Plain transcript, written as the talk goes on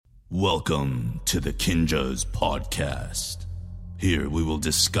Welcome to the Kinjas Podcast. Here we will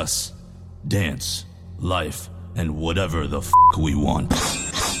discuss dance, life, and whatever the we want.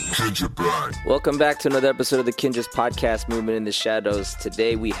 Welcome back to another episode of the Kinjas Podcast, Movement in the Shadows.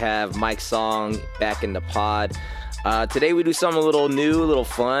 Today we have Mike Song back in the pod. Today we do something a little new, a little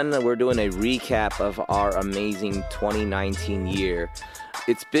fun. We're doing a recap of our amazing 2019 year.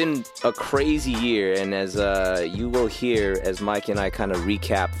 It's been a crazy year, and as you will hear as Mike and I kind of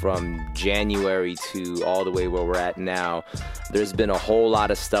recap from January to all the way where we're at now, there's been a whole lot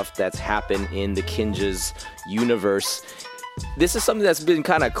of stuff that's happened in the Kinjas universe. This is something that's been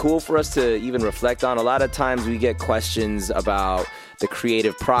kind of cool for us to even reflect on. A lot of times we get questions about the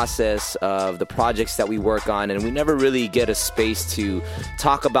creative process of the projects that we work on, and we never really get a space to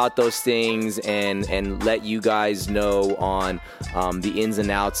talk about those things and let you guys know on the ins and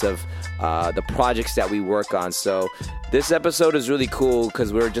outs of the projects that we work on. So this episode is really cool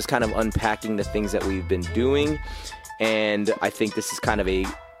because we're just kind of unpacking the things that we've been doing, and I think this is kind of a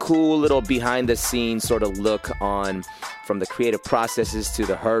cool little behind the scenes sort of look on from the creative processes to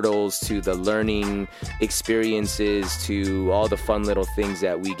the hurdles to the learning experiences to all the fun little things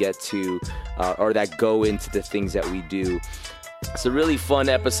that we get to or that go into the things that we do. It's a really fun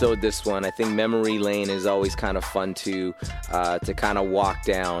episode, this one. I think memory lane is always kind of fun to kind of walk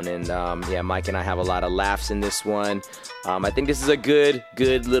down. And yeah, Mike and I have a lot of laughs in this one. I think this is a good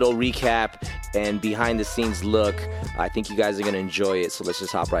little recap and behind the scenes look. I think you guys are going to enjoy it. So let's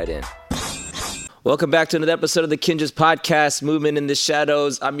just hop right in. Welcome back to another episode of the Kinjas Podcast, Movement in the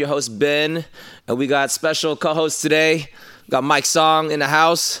Shadows. I'm your host, Ben, and we got special co-hosts today. We got Mike Song in the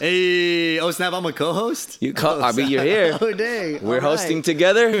house. Hey, oh snap, I'm a co-host? You're here. Oh dang. We're hosting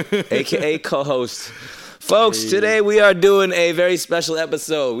together, aka co-host. Folks, today we are doing a very special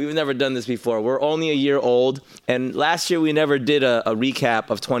episode. We've never done this before. We're only a year old, and last year we never did a recap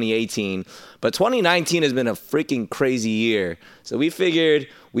of 2018, but 2019 has been a freaking crazy year. So we figured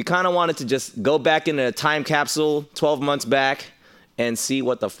we kind of wanted to just go back in a time capsule 12 months back and see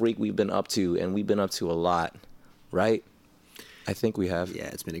what the freak we've been up to, and we've been up to a lot, right? I think we have. Yeah,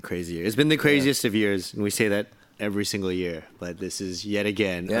 it's been a crazy year. It's been the craziest of years, and we say that every single year, but this is yet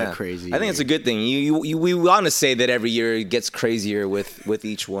again a crazy year. I think it's a good thing. We want to say that every year it gets crazier with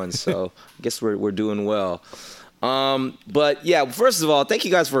each one, so I guess we're doing well. But yeah, first of all, thank you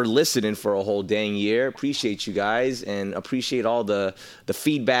guys for listening for a whole dang year. Appreciate you guys and appreciate all the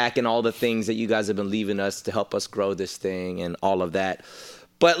feedback and all the things that you guys have been leaving us to help us grow this thing and all of that.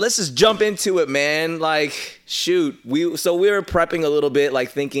 But let's just jump into it, man. Like, shoot, we were prepping a little bit, like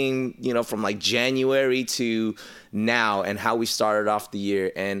thinking, from like January to now and how we started off the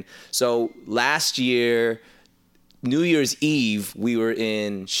year. And so last year, New Year's Eve, we were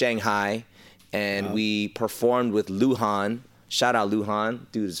in Shanghai and we performed with Luhan. Shout out Luhan.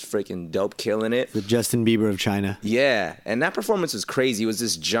 Dude is freaking dope, killing it. The Justin Bieber of China. Yeah. And that performance was crazy. It was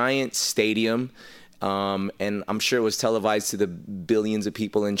this giant stadium. And I'm sure it was televised to the billions of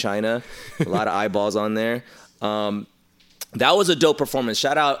people in China. A lot of eyeballs on there. That was a dope performance.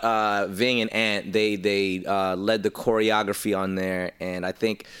 Shout out Ving and Ant. They led the choreography on there. And I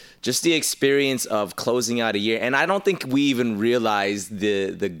think just the experience of closing out a year. And I don't think we even realized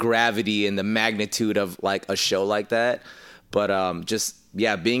the gravity and the magnitude of like a show like that. But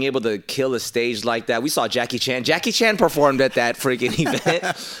being able to kill a stage like that. We saw Jackie Chan. Jackie Chan performed at that freaking event.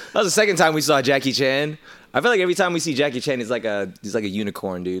 That was the second time we saw Jackie Chan. I feel like every time we see Jackie Chan, he's like a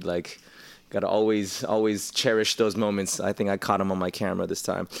unicorn, dude. Like, gotta always cherish those moments. I think I caught him on my camera this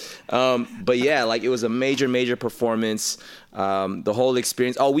time. But yeah, like it was a major performance. The whole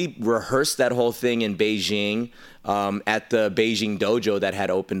experience. Oh, we rehearsed that whole thing in Beijing at the Beijing dojo that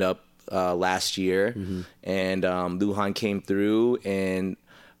had opened up last year, and Luhan came through, and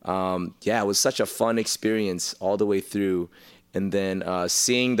it was such a fun experience all the way through. And then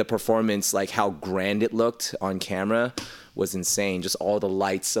seeing the performance, like how grand it looked on camera, was insane. Just all the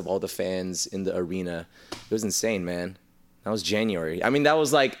lights of all the fans in the arena, it was insane, man. That was January. I mean, that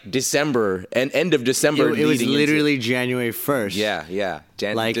was like December and end of December. It was literally January 1st. Yeah.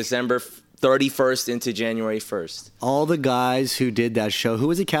 December 31st into January 1st. All the guys who did that show, who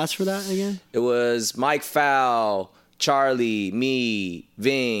was the cast for that again? It was Mike Fowl, Charlie, me,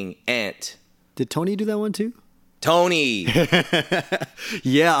 Ving, Ant. Did Tony do that one too? Tony.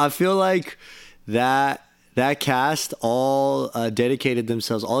 Yeah, I feel like that cast all dedicated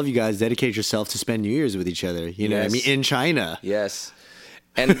themselves. All of you guys dedicated yourself to spend New Year's with each other. You know what I mean? In China. Yes.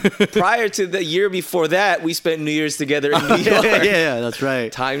 And prior to the year before that, we spent New Year's together in New York. Yeah, that's right.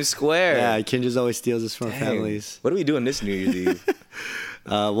 Times Square. Yeah, Kinjas always steals us from our families. What are we doing this New Year's Eve?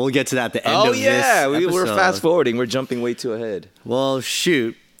 We'll get to that at the end of this episode. We're fast forwarding. We're jumping way too ahead. Well,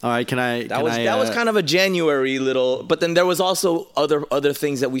 shoot. All right, That was kind of a January little, but then there was also other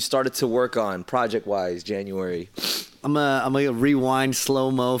things that we started to work on project wise. January. I'm gonna rewind slow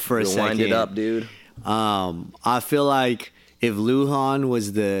mo for a second. Rewind it up, dude. I feel like if Luhan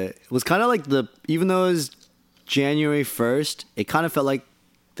was kind of like even though it was January 1st, it kind of felt like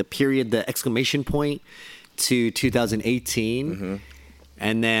the period, the exclamation point to 2018, Mm-hmm.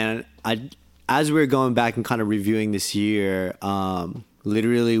 and then as we were going back and kind of reviewing this year.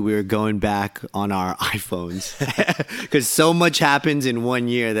 Literally, we were going back on our iPhones because so much happens in 1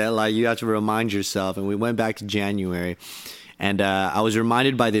 year that like you have to remind yourself. And we went back to January, and I was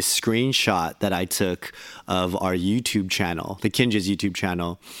reminded by this screenshot that I took of our YouTube channel, the Kinjaz YouTube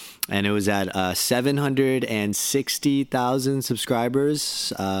channel, and it was at 760,000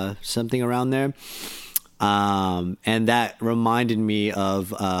 subscribers, something around there. And that reminded me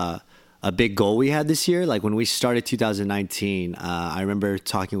of a big goal we had this year. Like when we started 2019, I remember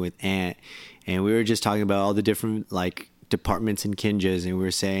talking with Ant, and we were just talking about all the different like departments in Kinjaz, and we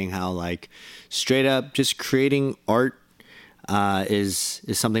were saying how like straight up just creating art is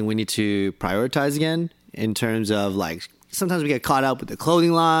something we need to prioritize again in terms of like sometimes we get caught up with the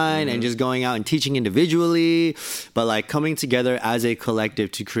clothing line and just going out and teaching individually, but like coming together as a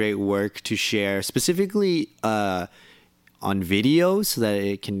collective to create work to share specifically on video so that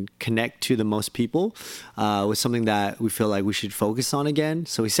it can connect to the most people was something that we feel like we should focus on again.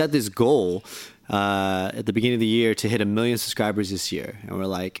 So we set this goal at the beginning of the year to hit 1 million subscribers this year. And we're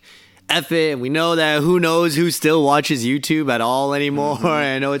like, F it. And we know that who knows who still watches YouTube at all anymore.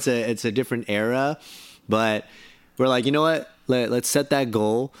 I know it's a different era, but we're like, you know what? Let's set that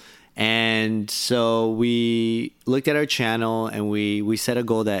goal. And so we looked at our channel and we set a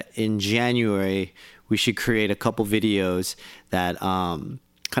goal that in January, we should create a couple videos that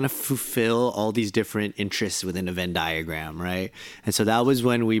kind of fulfill all these different interests within a Venn diagram, right? And so that was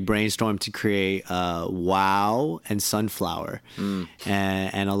when we brainstormed to create WoW and Sunflower.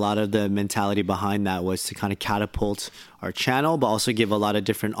 And a lot of the mentality behind that was to kind of catapult our channel, but also give a lot of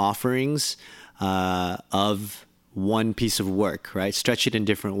different offerings of one piece of work, right? Stretch it in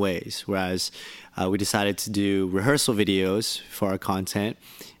different ways. Whereas we decided to do rehearsal videos for our content.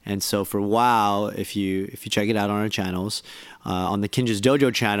 And so for WoW, if you check it out on our channels, on the Kinjaz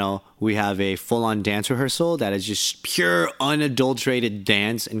Dojo channel, we have a full-on dance rehearsal that is just pure, unadulterated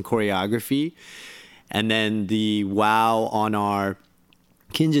dance and choreography. And then the WoW on our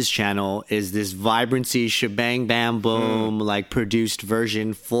Kinjaz channel is this vibrancy, shebang, bam, boom, like produced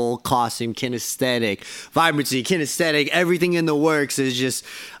version, full costume, kinesthetic, vibrancy, kinesthetic, everything in the works is just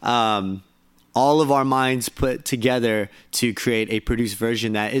all of our minds put together to create a produced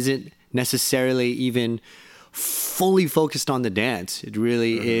version that isn't necessarily even fully focused on the dance. It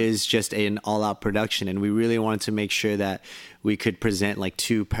really is just an all-out production, and we really wanted to make sure that we could present like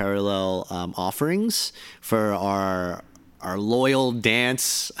two parallel offerings for our loyal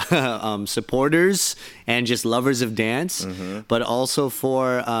dance supporters and just lovers of dance, but also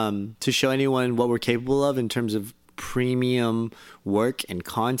for to show anyone what we're capable of in terms of premium work and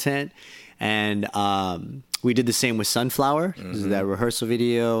content. And we did the same with Sunflower, that rehearsal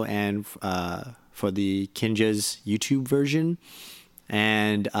video, and for the Kinjaz YouTube version.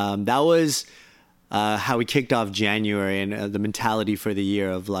 And that was how we kicked off January, and the mentality for the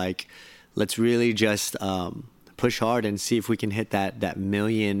year of like, let's really just push hard and see if we can hit that 1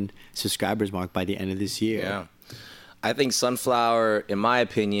 million subscribers mark by the end of this year. Yeah. I think Sunflower, in my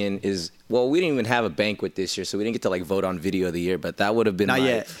opinion, is... Well, we didn't even have a banquet this year, so we didn't get to like vote on video of the year, but that would have been Not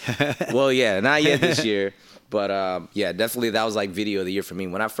yet. Well, yeah, not yet this year. But yeah, definitely that was like video of the year for me.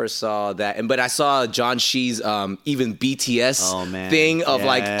 When I first saw that, but I saw John Shee's even BTS thing of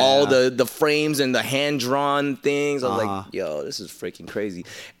like all the frames and the hand-drawn things. I was like, yo, this is freaking crazy.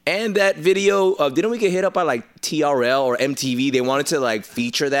 And that video, didn't we get hit up by like TRL or MTV? They wanted to like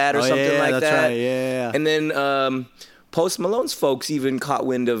feature that or something like that's that. Right. Yeah. And then Post Malone's folks even caught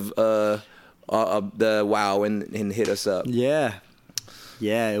wind of the WoW and hit us up. Yeah.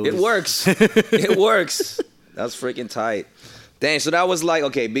 It works. It works. That's freaking tight. Dang, so that was like,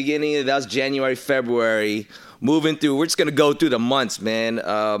 okay, that was January, February. Moving through, we're just going to go through the months, man.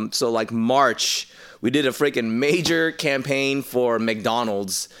 So like March, we did a freaking major campaign for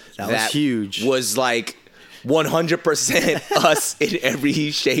McDonald's. That was huge. Was like 100% us in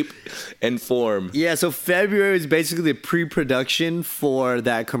every shape and form. Yeah, so February is basically the pre-production for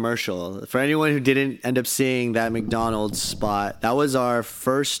that commercial. For anyone who didn't end up seeing that McDonald's spot, that was our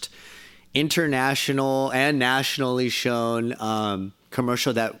first international and nationally shown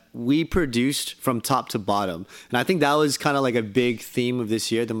commercial that we produced from top to bottom. And I think that was kind of like a big theme of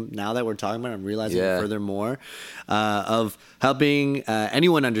this year. Now that we're talking about it, I'm realizing furthermore of helping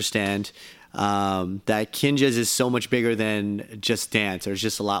anyone understand that Kinjaz is so much bigger than just dance. There's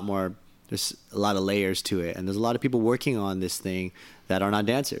just a lot more. There's a lot of layers to it, and there's a lot of people working on this thing that are not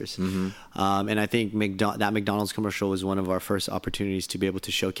dancers. And I think that McDonald's commercial was one of our first opportunities to be able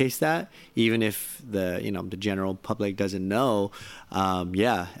to showcase that, even if the general public doesn't know.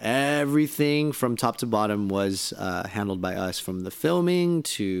 Everything from top to bottom was handled by us, from the filming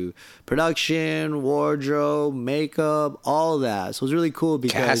to production, wardrobe, makeup, all that. So it was really cool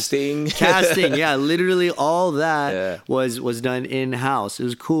because casting, yeah, literally all that was done in house. It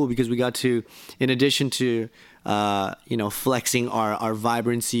was cool because we got to, in addition to flexing our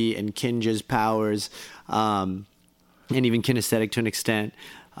vibrancy and Kinjaz powers, and even kinesthetic to an extent.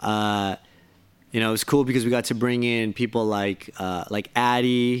 It was cool because we got to bring in people like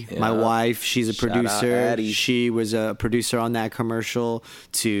Addie, my wife. She's a producer. She was a producer on that commercial.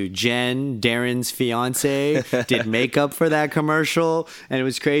 To Jen, Darren's fiance, did makeup for that commercial, and it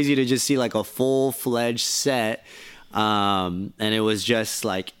was crazy to just see like a full-fledged set. And it was just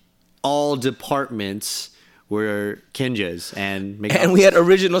like all departments were Kinjaz and McDonald's. And we had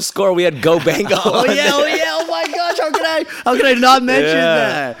original score. We had Go Bango. Oh my gosh, how can I not mention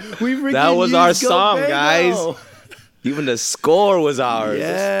that? That was our song, guys. Even the score was ours.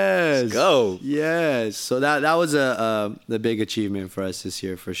 Yes. Let's go. Yes. So that was a big achievement for us this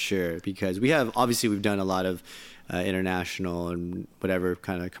year for sure, because we've done a lot of international and whatever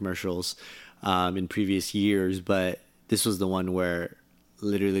kind of commercials in previous years, but this was the one where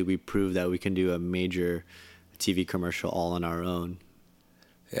literally we proved that we can do a major TV commercial all on our own.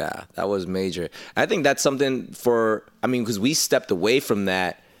 Yeah, that was major. I think that's something because we stepped away from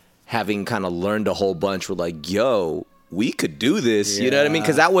that, having kind of learned a whole bunch. We're like, yo, we could do this. You know what I mean?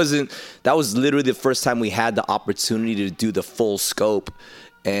 Because that was literally the first time we had the opportunity to do the full scope.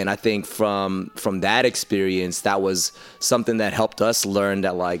 And I think from that experience, that was something that helped us learn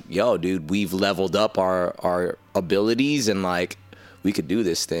that, like, yo, dude, we've leveled up our abilities, and like, we could do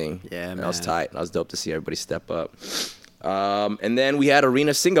this thing. Yeah, man. That was tight. That was dope to see everybody step up. And then we had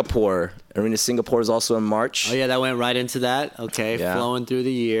Arena Singapore. Arena Singapore is also in March. Oh, yeah, that went right into that. Okay, flowing through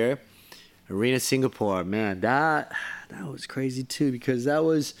the year. Arena Singapore, man, that was crazy too, because that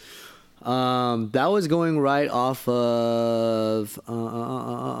was going right off of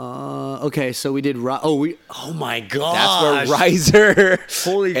okay, so we did oh my god, that's where Riser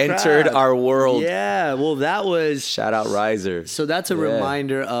entered our world. Yeah, well, that was, shout out Riser. So that's a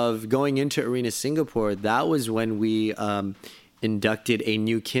reminder of going into Arena Singapore. That was when we inducted a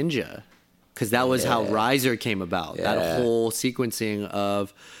new Kinja, because that was how Riser came about. That whole sequencing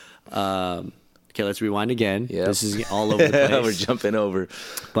of okay, let's rewind again. Yep. This is all over the place. We're jumping over.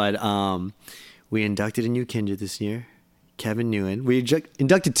 But we inducted a new Kinja this year, Kevin Nguyen. We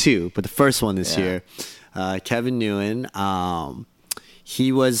inducted two, but the first one this year, Kevin Nguyen.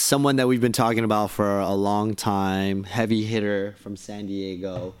 He was someone that we've been talking about for a long time, heavy hitter from San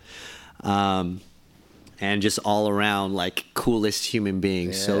Diego. And just all around, like, coolest human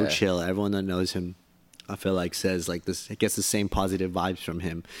being, so chill. Everyone that knows him, I feel like, says like this, gets the same positive vibes from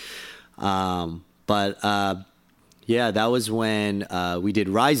him. That was when we did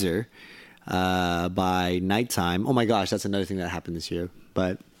Riser by Nighttime. Oh my gosh, that's another thing that happened this year.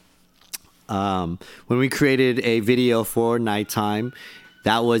 But when we created a video for Nighttime,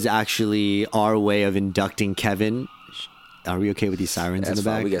 that was actually our way of inducting Kevin. Are we okay with these sirens in the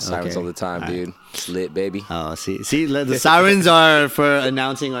back? We get sirens all the time, dude. Right. It's lit, baby. Oh, see, the sirens are for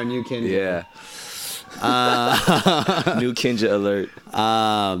announcing our new Kinja. Yeah. New Kinja alert.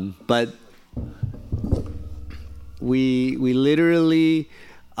 But we literally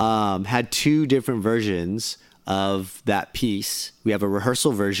had two different versions of that piece. We have a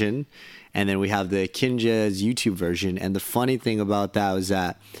rehearsal version, and then we have the Kinja's YouTube version. And the funny thing about that was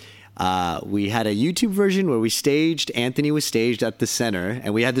that we had a YouTube version where Anthony was staged at the center,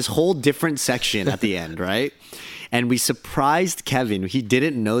 and we had this whole different section at the end, right? And we surprised Kevin. He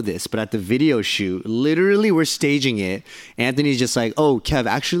didn't know this, but at the video shoot, literally we're staging it. Anthony's just like, oh, Kev,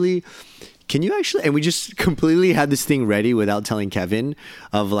 actually, can you actually? And we just completely had this thing ready without telling Kevin,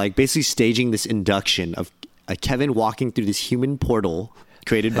 of like basically staging this induction of Kevin walking through this human portal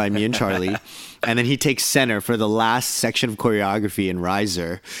created by me and Charlie. And then he takes center for the last section of choreography in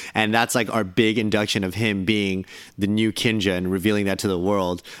Riser. And that's like our big induction of him being the new Kinja and revealing that to the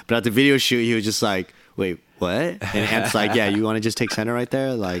world. But at the video shoot, he was just like, wait, what? And Ant's like, yeah, you want to just take center right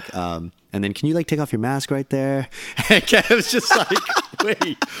there? Like, and then can you like take off your mask right there? And Kev's just like,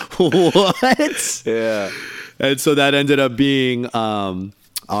 wait, what? Yeah. And so that ended up being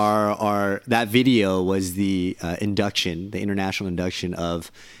our that video was the induction, the international induction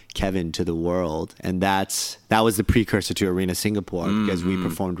of Kevin to the world, and that was the precursor to Arena Singapore because we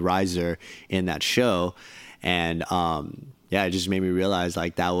performed Riser in that show, and it just made me realize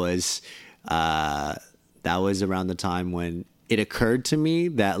like that was around the time when it occurred to me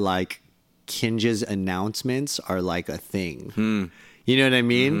that like Kinja's announcements are like a thing. You know what I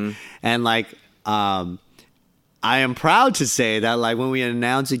mean? And like I am proud to say that like when we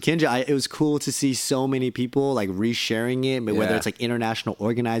announced it, Kinja, it was cool to see so many people like resharing it, but whether it's like international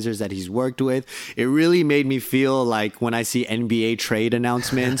organizers that he's worked with. It really made me feel like when I see NBA trade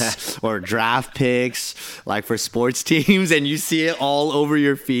announcements or draft picks like for sports teams and you see it all over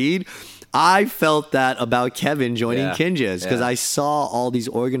your feed. I felt that about Kevin joining Kinja's because I saw all these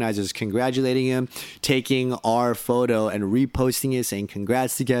organizers congratulating him, taking our photo and reposting it, saying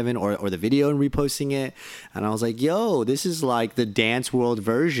congrats to Kevin, or the video and reposting it. And I was like, yo, this is like the dance world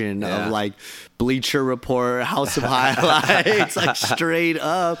version of like Bleacher Report, House of Highlights, like straight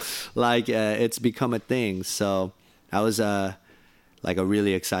up. Like it's become a thing. So that was like a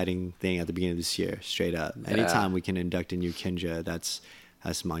really exciting thing at the beginning of this year, straight up. Anytime we can induct a new Kinja, that's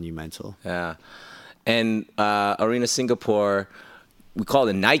monumental. Yeah. And Arena Singapore, we call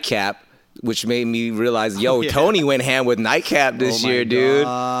it Nightcap, which made me realize, Tony went ham with Nightcap this year, dude.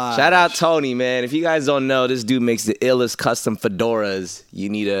 Gosh. Shout out Tony, man. If you guys don't know, this dude makes the illest custom fedoras. You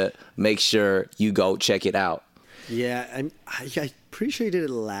need to make sure you go check it out. Yeah, I'm pretty sure he did it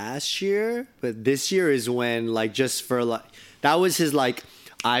last year, but this year is when like just for like that was his like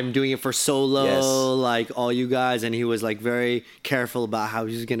I'm doing it for solo, like all you guys, and he was like very careful about how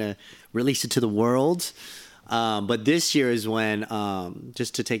he was gonna release it to the world. But this year is when,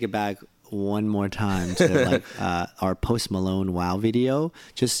 just to take it back one more time to like our Post Malone WoW video,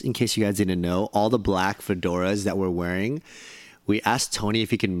 just in case you guys didn't know, all the black fedoras that we're wearing, we asked Tony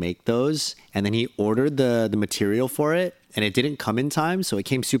if he could make those, and then he ordered the material for it. And it didn't come in time, so it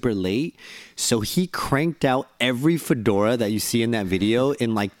came super late. So he cranked out every fedora that you see in that video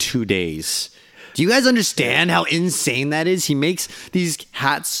in like 2 days. Do you guys understand how insane that is? He makes these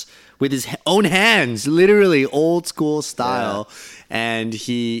hats with his own hands, literally old school style. Yeah. And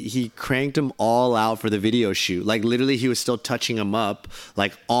he cranked them all out for the video shoot. Like literally he was still touching them up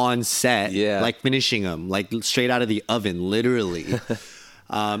like on set, like finishing them like straight out of the oven, literally.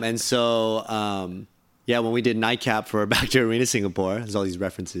 When we did Nightcap for Back to Arena Singapore, there's all these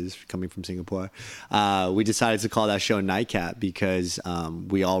references coming from Singapore, we decided to call that show Nightcap because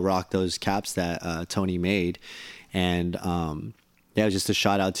we all rocked those caps that Tony made. And it was just a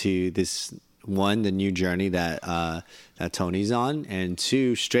shout out to this, one, the new journey that Tony's on, and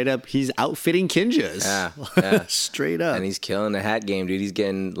two, straight up, he's outfitting Kinjas. Yeah. Straight up. And he's killing the hat game, dude. He's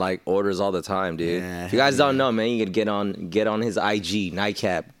getting like orders all the time, dude. Yeah, if you guys don't know, man, you can get on his IG,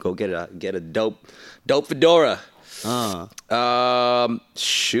 Nightcap. Go get a dope fedora.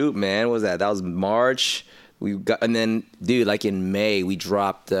 Shoot, man, what was that? That was March. And then, dude, like in May, we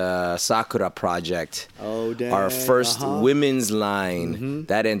dropped the Sakura Project. Oh, damn. Our first women's line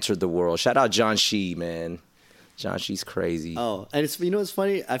that entered the world. Shout out John Shi, man. John Shi's crazy. Oh, and it's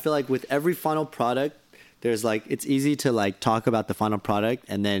funny? I feel like with every final product, there's like, it's easy to like talk about the final product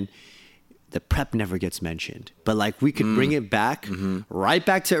and then the prep never gets mentioned. But like we could bring it back, right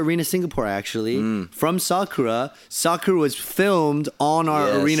back to Arena Singapore actually, from Sakura. Sakura was filmed on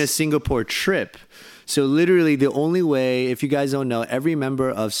our Arena Singapore trip. So literally the only way, if you guys don't know, every member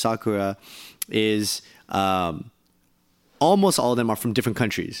of Sakura is, almost all of them are from different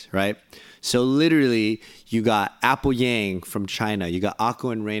countries, right? So literally you got Apple Yang from China, you got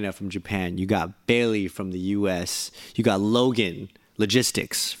Akko and Reina from Japan, you got Bailey from the US, you got Logan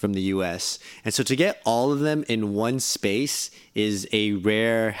Logistics from the US. And so to get all of them in one space is a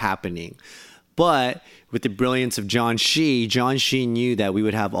rare happening. But with the brilliance of John Shi knew that we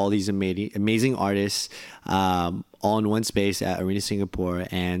would have all these amazing artists all in one space at Arena Singapore.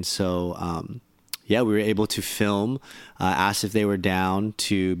 And so, we were able to film, asked if they were down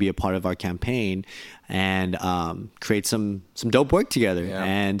to be a part of our campaign and create some dope work together. Yeah.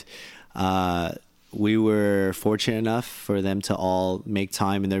 And we were fortunate enough for them to all make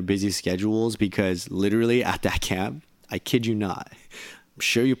time in their busy schedules because literally at that camp, I kid you not, I'm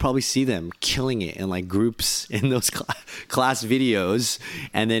sure you probably see them killing it in like groups in those class videos.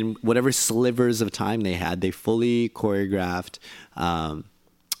 And then whatever slivers of time they had, they fully choreographed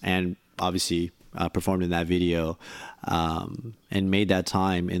and obviously performed in that video and made that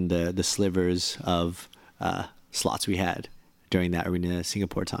time in the slivers of slots we had during that Arena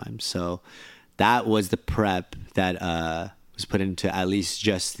Singapore time. So that was the prep that was was put into at least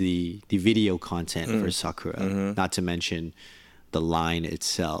just the video content for Sakura, not to mention the line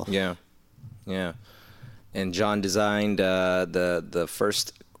itself. Yeah. And John designed the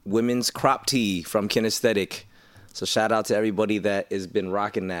first women's crop tee from Kinesthetic. So shout out to everybody that has been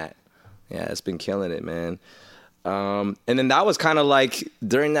rocking that. Yeah, it's been killing it, man. And then that was kind of like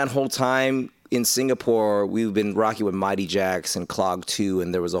during that whole time in Singapore, we've been rocking with Mighty Jaxx and Clog 2,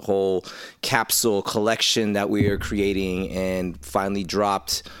 and there was a whole capsule collection that we were creating and finally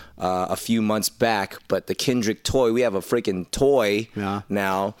dropped a few months back. But the Kendrick toy, we have a freaking toy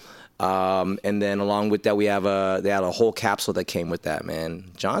now. And then along with that, they had a whole capsule that came with that,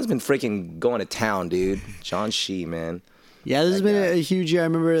 man. John's been freaking going to town, dude. John Shee, man. Yeah, this has been a huge year. I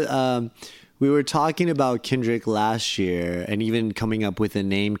remember we were talking about Kendrick last year, and even coming up with the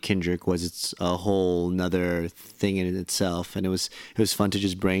name Kendrick was a whole nother thing in itself. And it was fun to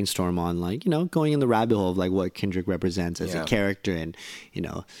just brainstorm on, like, going in the rabbit hole of like what Kendrick represents as a character, and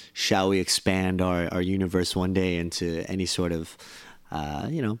shall we expand our universe one day into any sort of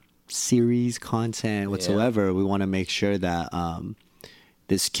series content whatsoever. We want to make sure that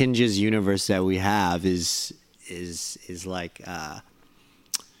this Kinja's universe that we have is like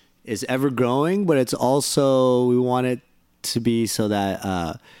is ever growing, but it's also, we want it to be so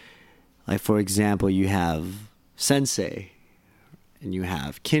that like, for example, you have Sensei and you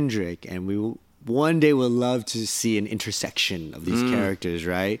have Kendrick, and we one day would love to see an intersection of these characters,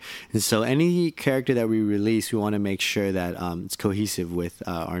 right? And so any character that we release, we want to make sure that it's cohesive with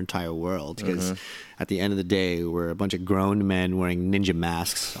our entire world, because at the end of the day, we're a bunch of grown men wearing ninja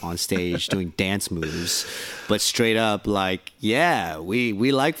masks on stage doing dance moves. But straight up, like,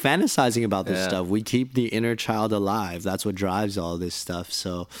 we like fantasizing about this stuff. We keep the inner child alive. That's what drives all this stuff.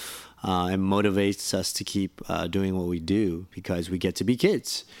 So it motivates us to keep doing what we do, because we get to be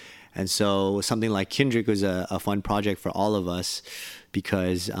kids. And so something like Kendrick was a fun project for all of us,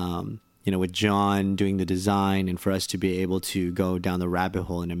 because, with John doing the design, and for us to be able to go down the rabbit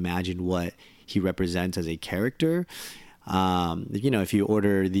hole and imagine what he represents as a character. If you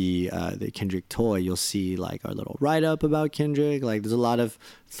order the Kendrick toy, you'll see like our little write-up about Kendrick. Like, there's a lot of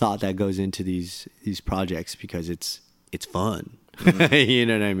thought that goes into these projects, because it's fun. You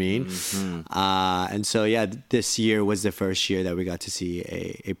know what I mean? And so, this year was the first year that we got to see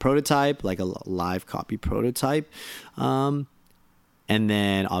a prototype, like a live copy prototype. And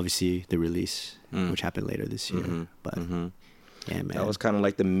then obviously the release, which happened later this year. But yeah, man. That was kind of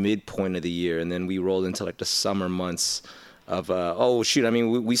like the midpoint of the year. And then we rolled into like the summer months of,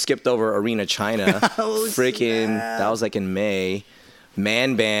 we skipped over Arena China. That was like in May.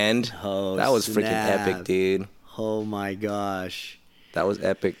 Man Band. That was freaking epic, dude. Oh my gosh, that was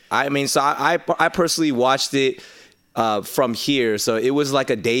epic. I mean, so I personally watched it from here, so it was like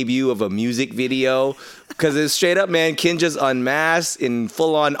a debut of a music video, because it's straight up, man. Kinja's unmasked in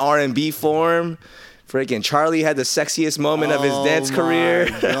full on R&B form. Freaking Charlie had the sexiest moment of his dance career.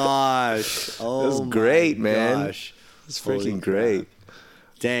 Gosh, it was great, man. Gosh. It's freaking great.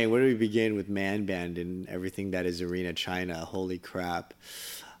 Dang, where do we begin with Man Band and everything that is Arena China? Holy crap.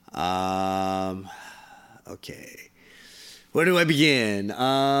 Okay, where do I begin?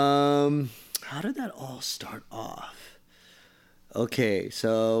 How did that all start off? Okay,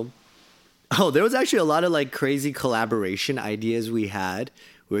 so there was actually a lot of like crazy collaboration ideas we had.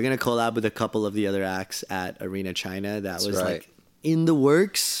 We were gonna collab with a couple of the other acts at Arena China. That's was like in the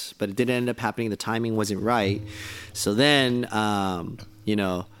works, but it didn't end up happening. The timing wasn't right. So then,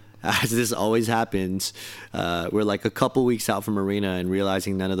 as this always happens, we're like a couple weeks out from Arena and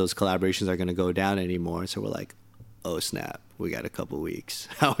realizing none of those collaborations are going to go down anymore. So we're like, oh snap, we got a couple weeks.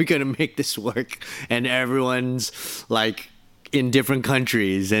 How are we going to make this work? And everyone's like in different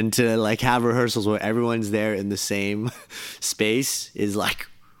countries, and to like have rehearsals where everyone's there in the same space is like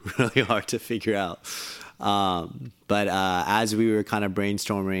really hard to figure out. But as we were kind of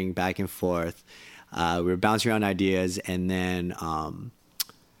brainstorming back and forth, we were bouncing around ideas, and then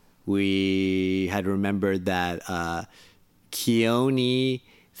we had remembered that Keone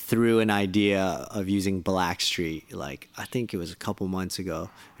threw an idea of using Blackstreet, like I think it was a couple months ago,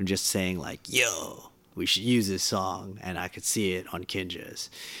 and just saying like, yo, we should use this song, and I could see it on Kinja's.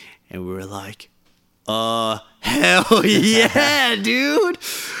 And we were like, hell yeah, dude.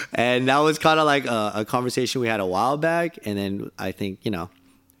 And that was kind of like a conversation we had a while back, and then I think,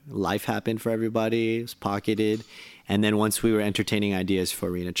 life happened for everybody. It was pocketed. And then once we were entertaining ideas for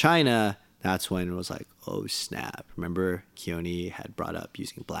Arena China, that's when it was like, oh snap. Remember Keone had brought up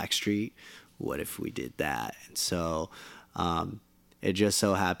using Blackstreet? What if we did that? And so it just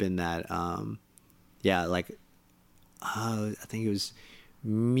so happened that, I think it was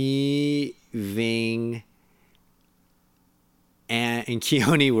me, Ving, and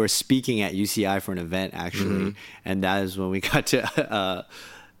Keone were speaking at UCI for an event actually, and that is when we got to.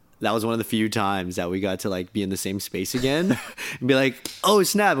 That was one of the few times that we got to like be in the same space again and be like, oh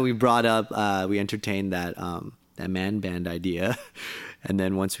snap! And we brought up, we entertained that man band idea, and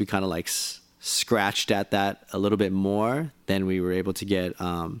then once we kind of like scratched at that a little bit more, then we were able to get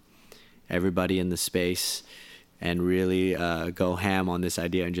everybody in the space and really go ham on this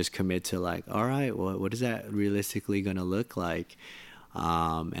idea and just commit to like, all right, well, what is that realistically gonna look like?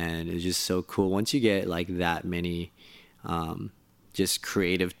 And it's just so cool once you get like that many just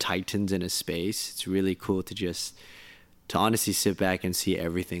creative titans in a space. It's really cool to honestly sit back and see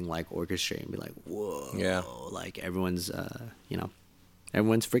everything like orchestrate and be like, whoa, yeah, like everyone's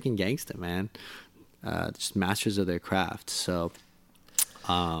everyone's freaking gangsta, man. Just masters of their craft. So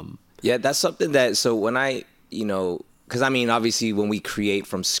yeah, that's something that, so when I, because I mean, obviously when we create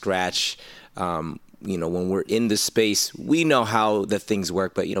from scratch, when we're in the space, we know how the things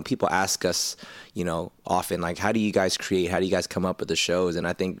work, but, people ask us, often, like, how do you guys create? How do you guys come up with the shows? And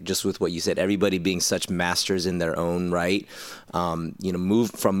I think just with what you said, everybody being such masters in their own right,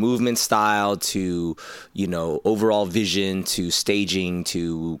 move from movement style to, overall vision to staging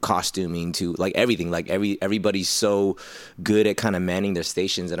to costuming to like everything, like everybody's so good at kind of manning their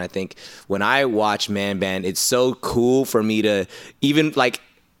stations. And I think when I watch Man Band, it's so cool for me to even like,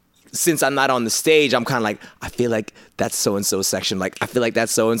 since I'm not on the stage, I'm kind of like, I feel like that's so-and-so section. Like, I feel like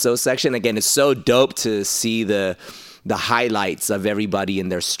that's so-and-so section. Again, it's so dope to see the highlights of everybody and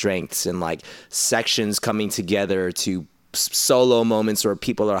their strengths and like sections coming together to solo moments where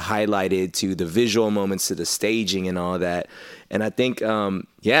people are highlighted to the visual moments to the staging and all that. And I think,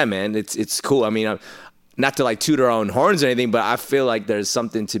 yeah, man, it's cool. I mean, not to like toot our own horns or anything, but I feel like there's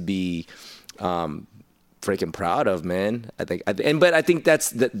something to be freaking proud of, man. But I think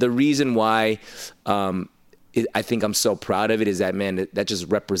that's the reason why I think I'm so proud of it is that, man, that just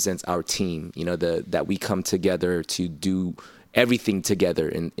represents our team, that we come together to do everything together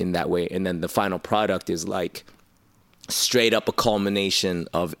in that way. And then the final product is like straight up a culmination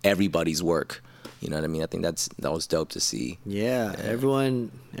of everybody's work. You know what I mean? I think that was dope to see. Yeah.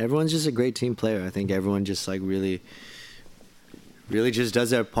 Everyone's just a great team player. I think everyone just like really just does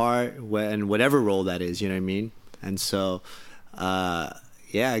their part in whatever role that is, you know what I mean? And so,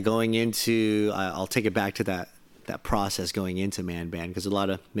 going into, I'll take it back to that process going into Man Band,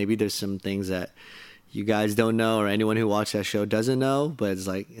 because maybe there's some things that you guys don't know or anyone who watched that show doesn't know, but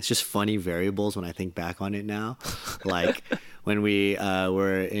it's just funny variables when I think back on it now. Like when we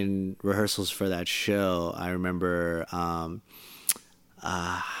were in rehearsals for that show, I remember, I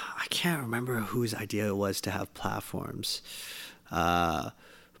can't remember whose idea it was to have platforms.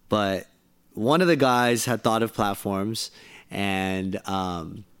 But one of the guys had thought of platforms, and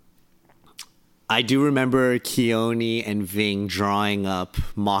I do remember Keone and Ving drawing up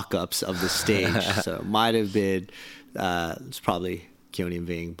mock-ups of the stage. So it might have been it's probably Keone and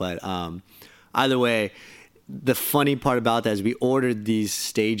Ving, but either way, the funny part about that is we ordered these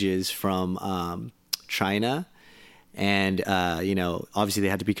stages from China, and obviously they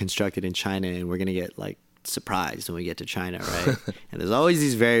had to be constructed in China, and we're gonna get like surprised when we get to China, right? And there's always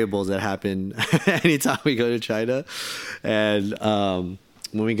these variables that happen anytime we go to China. And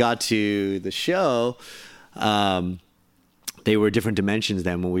when we got to the show, they were different dimensions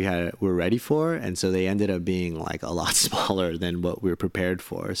than what we were ready for, and so they ended up being like a lot smaller than what we were prepared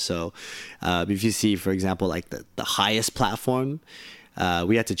for. So if you see, for example, like the highest platform,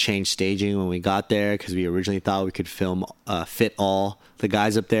 we had to change staging when we got there because we originally thought we could fit all the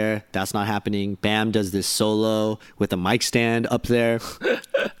guys up there. That's not happening. Bam does this solo with a mic stand up there,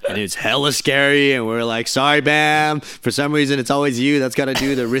 and it's hella scary. And we're like, sorry, Bam. For some reason, it's always you that's got to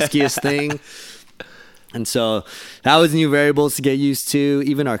do the riskiest thing. And so that was new variables to get used to.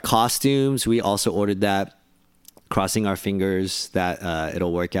 Even our costumes, we also ordered that, crossing our fingers that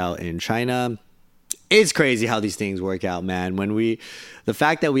it'll work out in China. It's crazy how these things work out, man. The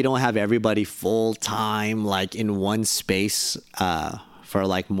fact that we don't have everybody full time, like in one space, for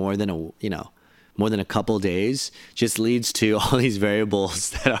like more than a couple days, just leads to all these variables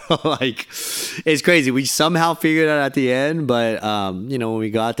that are like, it's crazy. We somehow figured it out at the end, but when we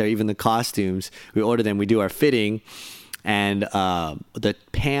got there, even the costumes, we order them, we do our fitting, and the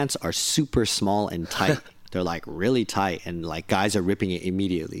pants are super small and tight. They're like really tight, and like guys are ripping it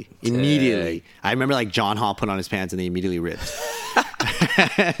immediately. Immediately. I remember like John Hall put on his pants and they immediately ripped.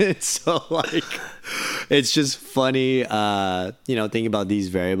 So like, it's just funny, thinking about these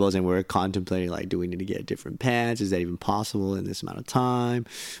variables, and we're contemplating like, do we need to get different pants? Is that even possible in this amount of time?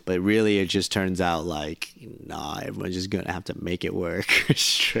 But really, it just turns out like, nah, everyone's just gonna have to make it work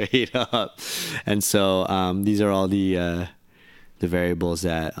straight up. And so these are all the the variables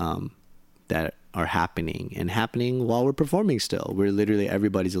that that are happening while we're performing. Still, we're literally,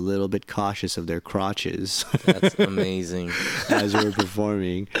 everybody's a little bit cautious of their crotches. That's amazing. As we're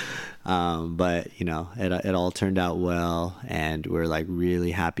performing, but you know, it all turned out well, and we're like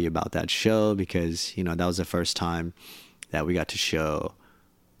really happy about that show, because you know, that was the first time that we got to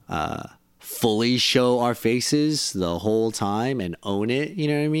fully show our faces the whole time and own it, you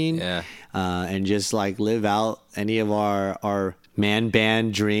know what I mean? Yeah. And just like live out any of our man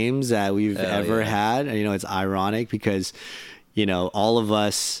band dreams that we've ever had. And, you know, it's ironic because, you know, all of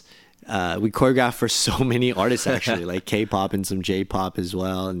us, we choreograph for so many artists, actually, like K-pop and some J-pop as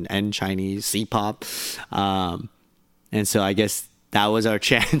well, and Chinese C-pop. And so I guess that was our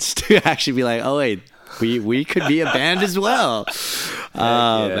chance to actually be like, oh, wait, we could be a band as well.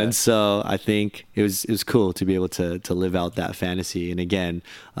 And so I think it was cool to be able to live out that fantasy. And again,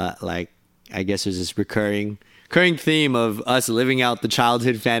 like, I guess there's this recurring theme of us living out the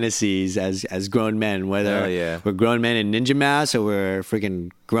childhood fantasies as grown men, whether we're grown men in Ninja Mask or we're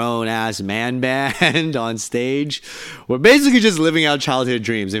freaking grown ass man band on stage. We're basically just living out childhood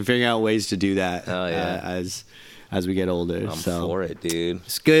dreams and figuring out ways to do that as we get older. I'm for it, dude.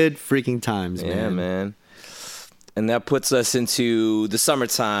 It's good freaking times, man. Yeah, man. And that puts us into the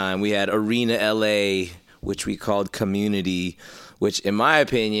summertime. We had Arena LA, which we called Community, which in my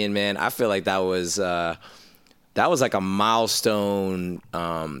opinion, man, I feel like that was like a milestone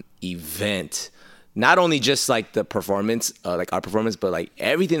event. Not only just like the performance, like our performance, but like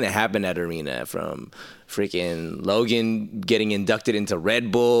everything that happened at Arena, from freaking Logan getting inducted into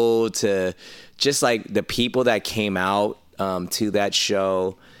Red Bull to just like the people that came out to that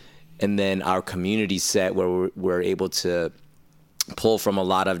show. And then our community set where we're able to pull from a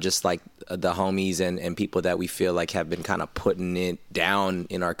lot of just like the homies and people that we feel like have been kind of putting it down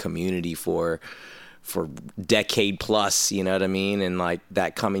in our community for decade plus, you know what I mean? And like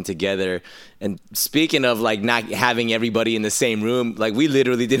that coming together. And speaking of like not having everybody in the same room, like we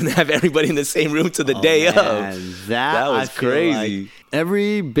literally didn't have everybody in the same room to the day of. That was crazy. Like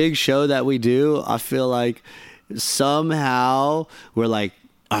every big show that we do, I feel like somehow we're like,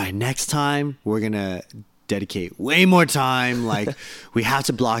 all right, next time we're going to dedicate way more time. Like we have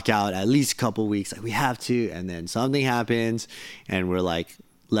to block out at least a couple weeks. Like we have to. And then something happens and we're like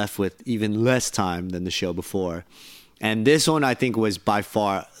left with even less time than the show before. And this one, I think, was by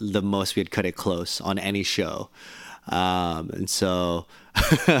far the most we had cut it close on any show. And so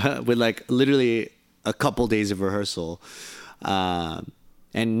with like literally a couple days of rehearsal,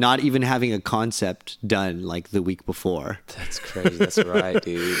 and not even having a concept done like the week before. That's crazy. That's right,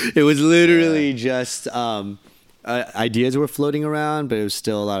 dude. It was literally just ideas were floating around, but it was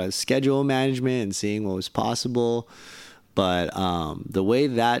still a lot of schedule management and seeing what was possible. But the way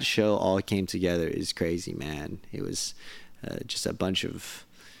that show all came together is crazy, man. It was just a bunch of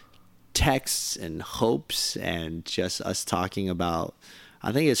texts and hopes and just us talking about,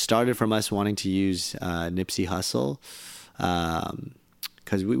 I think it started from us wanting to use Nipsey Hussle.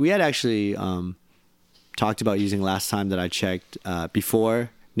 Because we had actually talked about using last time that I checked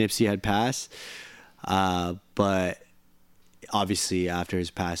before Nipsey had passed. But obviously after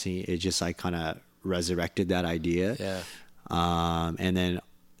his passing, it just like kind of resurrected that idea. Yeah. And then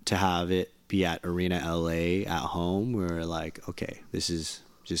to have it be at Arena LA at home, we were like, okay, this is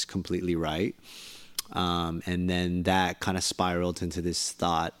just completely right. And then that kind of spiraled into this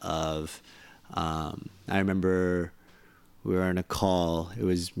thought of, I remember we were on a call. It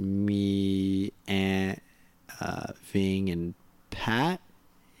was me and Ving and Pat.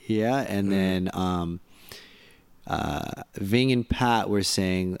 Yeah. And then Ving and Pat were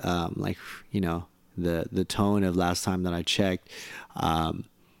saying, like, you know, the tone of last time that I checked,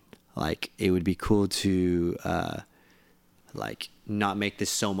 like it would be cool to like not make this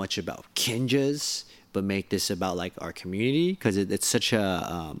so much about Kinjaz, but make this about like our community, because it's such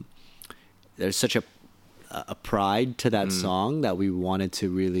a there's such a pride to that song that we wanted to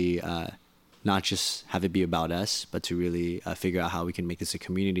really not just have it be about us, but to really figure out how we can make this a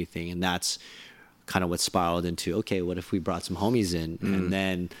community thing. And that's kind of what spiraled into, okay, what if we brought some homies in?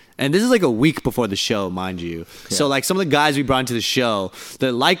 And this is like a week before the show, mind you. Yeah. So like some of the guys we brought into the show,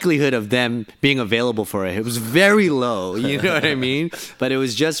 the likelihood of them being available for it was very low, you know what I mean? But it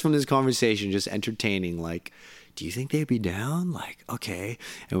was just from this conversation, just entertaining, like, do you think they'd be down? Like, okay.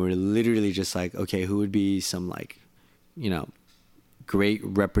 And we're literally just like, okay, who would be some like, you know, great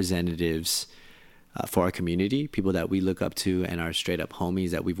representatives for our community, people that we look up to and are straight up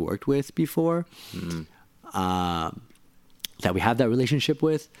homies that we've worked with before, that we have that relationship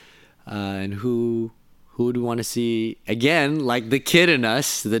with, and who who do we want to see again? Like the kid in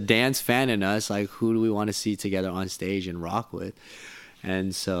us, the dance fan in us, like who do we want to see together on stage and rock with?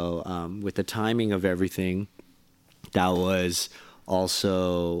 And so with the timing of everything, that was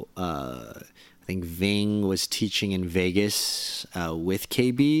also, I think Ving was teaching in Vegas with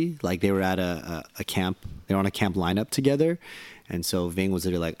KB. Like they were at a camp, they were on a camp lineup together. And so Ving was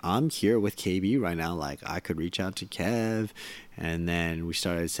literally like, I'm here with KB right now. Like I could reach out to Kev. And then we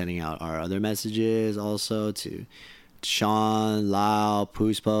started sending out our other messages also to Sean, Lau,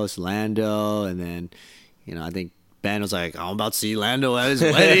 Puspos, Lando. And then, I think Ben was like, I'm about to see Lando at his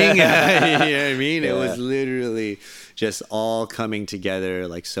wedding. You know what I mean? Yeah. It was literally just all coming together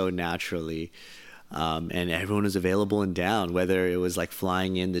like so naturally. And everyone was available and down, whether it was like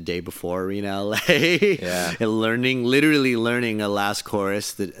flying in the day before Arena LA and literally learning a last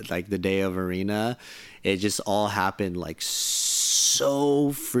chorus like the day of Arena. It just all happened like so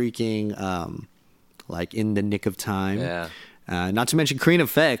freaking like in the nick of time. Yeah. Not to mention Korean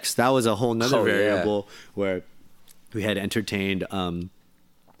Effects. That was a whole nother variable where we had entertained.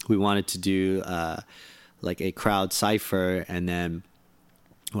 We wanted to do like a crowd cypher, and then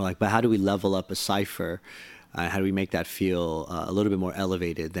we're like, but how do we level up a cypher? How do we make that feel a little bit more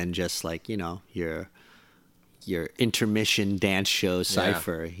elevated than just like, your intermission dance show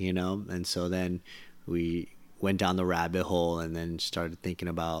cypher, And so then we went down the rabbit hole and then started thinking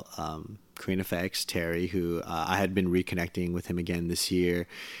about Korean Effects, Terry, who I had been reconnecting with him again this year.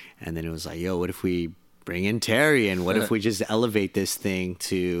 And then it was like, yo, what if we bring in Terry, and what if we just elevate this thing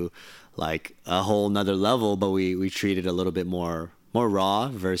to like a whole nother level, but we treat it a little bit more raw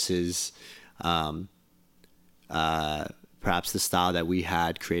versus perhaps the style that we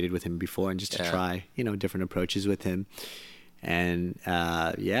had created with him before, and just to try, different approaches with him. And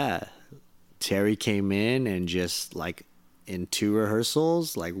Terry came in and just like in 2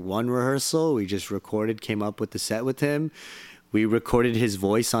 rehearsals, like 1 rehearsal, we just came up with the set with him. We recorded his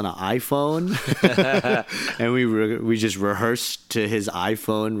voice on an iPhone and we just rehearsed to his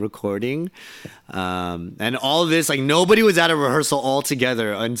iPhone recording. And all of this, like nobody was at a rehearsal all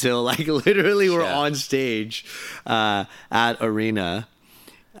together until like literally we're on stage at Arena.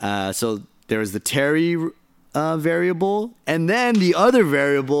 So there was the Terry variable. And then the other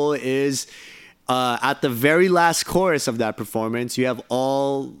variable is at the very last chorus of that performance, you have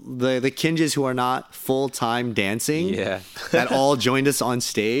all the Kinjaz who are not full-time dancing that all joined us on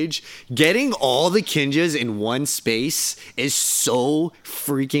stage. Getting all the Kinjaz in one space is so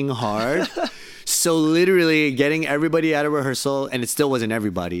freaking hard. So literally getting everybody at a rehearsal, and it still wasn't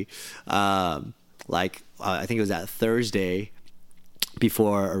everybody. I think it was that Thursday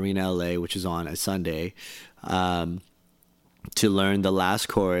before Arena LA, which was on a Sunday, to learn the last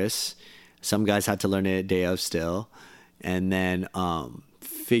chorus. Some guys had to learn it a day of still, and then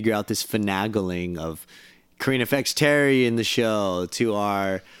figure out this finagling of Korean Effects Terry in the show to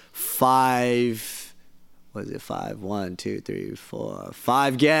our 5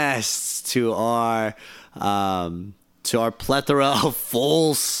 guests, to our plethora of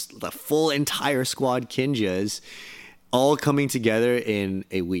the full entire squad Kinjaz, all coming together in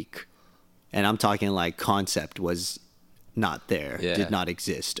a week. And I'm talking like concept was not there, did not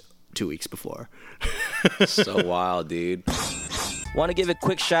exist 2 weeks before. So wild, dude. Want to give a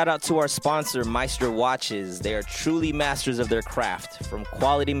quick shout out to our sponsor, Meister Watches. They are truly masters of their craft. From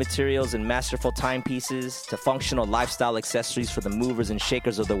quality materials and masterful timepieces to functional lifestyle accessories for the movers and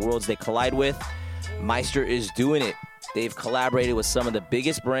shakers of the worlds they collide with, Meister is doing it. They've collaborated with some of the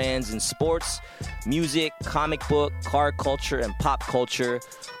biggest brands in sports, music, comic book, car culture, and pop culture.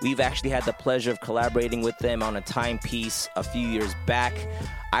 We've actually had the pleasure of collaborating with them on a timepiece a few years back.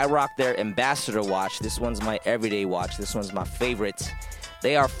 I rock their Ambassador watch. This one's my everyday watch. This one's my favorite.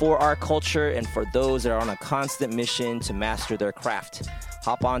 They are for our culture and for those that are on a constant mission to master their craft.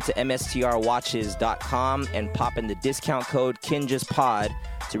 Hop on to mstrwatches.com and pop in the discount code KinjazPod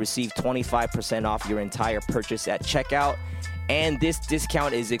to receive 25% off your entire purchase at checkout. And this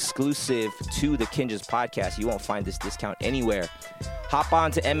discount is exclusive to the Kinjaz podcast. You won't find this discount anywhere. Hop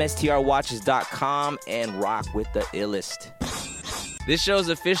on to mstrwatches.com and rock with the illest. This show is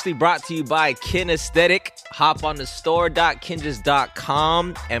officially brought to you by Kin Aesthetic. Hop on to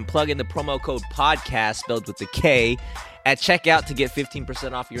store.kinjaz.com and plug in the promo code podcast, spelled with the K, at checkout to get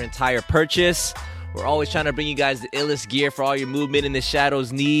 15% off your entire purchase. We're always trying to bring you guys the illest gear for all your movement in the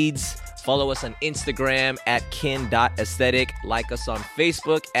shadows needs. Follow us on Instagram at kin.aesthetic. Like us on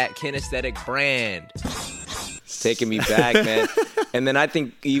Facebook at Kin Aesthetic Brand. It's taking me back, man. And then I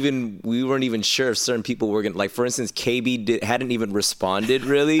think we weren't even sure if certain people were going to, like, for instance, KB hadn't even responded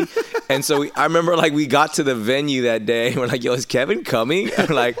really. And so I remember, like, we got to the venue that day and we're like, yo, is Kevin coming? And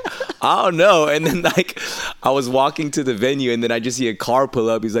we're like, I don't know. And then like I was walking to the venue and then I just see a car pull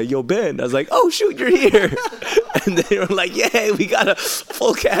up. He's like, yo, Ben. I was like, oh, shoot, you're here. And they were like, yeah, we got a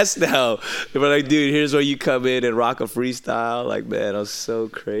full cast now. They were like, dude, here's where you come in and rock a freestyle. Like, man, I was so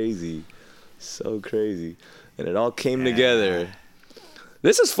crazy. So crazy. And it all came together.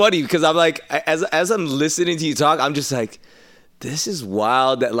 This is funny because I'm like, as I'm listening to you talk, I'm just like, this is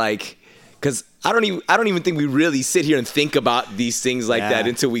wild that like, because I don't even think we really sit here and think about these things like that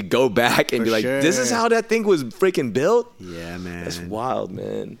until we go back and be like, this is how that thing was freaking built. Yeah, man. That's wild,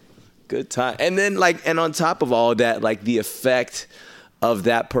 man. Good time. And then like, and on top of all that, like the effect of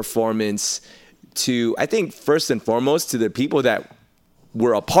that performance to, I think first and foremost to the people that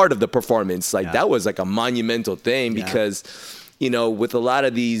were a part of the performance, like that was like a monumental thing because, you know, with a lot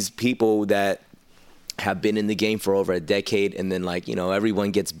of these people that have been in the game for over a decade and then like, you know,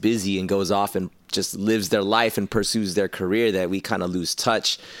 everyone gets busy and goes off and just lives their life and pursues their career that we kind of lose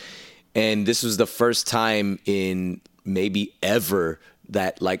touch. And this was the first time in maybe ever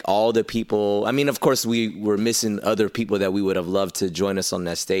that like all the people, I mean, of course we were missing other people that we would have loved to join us on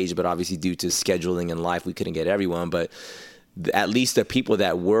that stage, but obviously due to scheduling and life, we couldn't get everyone. But at least the people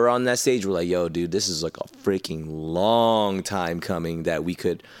that were on that stage were like, yo, dude, this is like a freaking long time coming that we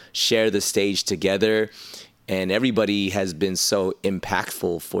could share the stage together. And everybody has been so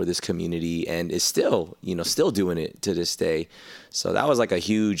impactful for this community and is still, you know, still doing it to this day. So that was like a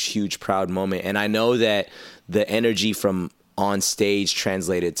huge, huge proud moment. And I know that the energy from on stage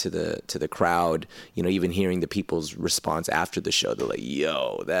translated to the crowd, you know, even hearing the people's response after the show, they're like,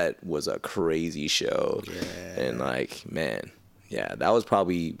 yo, that was a crazy show. Yeah. And like, man, yeah, that was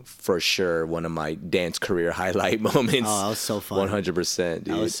probably for sure one of my dance career highlight moments. Oh, that was so fun. 100%, dude.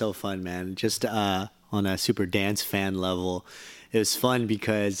 That was so fun, man. Just on a super dance fan level, it was fun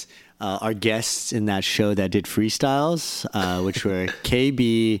because our guests in that show that did freestyles, which were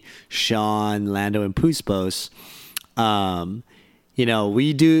KB, Sean, Lando, and Puspos, you know,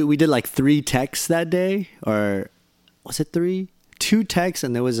 we did like 3 techs that day, or was it 3? 2 techs,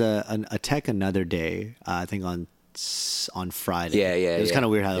 and there was a tech another day, I think on Friday. Yeah. It was kind of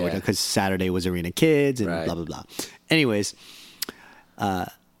weird how that worked out because Saturday was Arena Kids and blah, blah, blah. Anyways,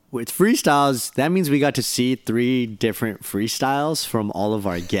 with freestyles, that means we got to see 3 different freestyles from all of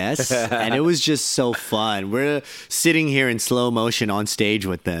our guests, and it was just so fun. We're sitting here in slow motion on stage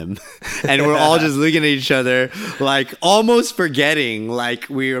with them, and we're all just looking at each other, like almost forgetting, like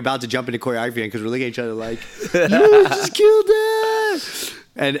we were about to jump into choreography because we're looking at each other like, you just killed it.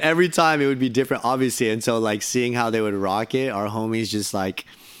 And every time it would be different, obviously, and so like seeing how they would rock it, our homies just like,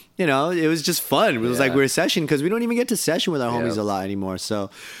 you know, it was just fun. It was like we were session because we don't even get to session with our homies a lot anymore. So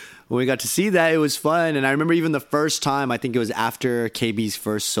when we got to see that, it was fun. And I remember even the first time, I think it was after KB's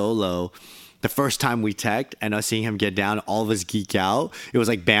first solo, the first time we teched and us seeing him get down, all of us geek out. It was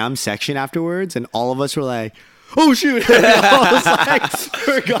like BAM section afterwards, and all of us were like, oh shoot. And I was like,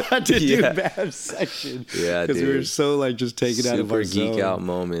 forgot to do BAM section. Yeah, because we were so like just taken out of our geek zone. Out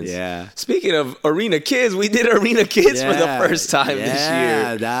moments. Yeah. Speaking of Arena Kids, we did Arena Kids for the first time this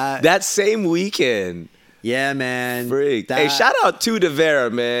year. That same weekend. Yeah, man. Freak. Hey, shout out to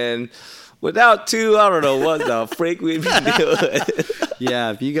Devera, man. Without two, I don't know what the freak we'd be doing.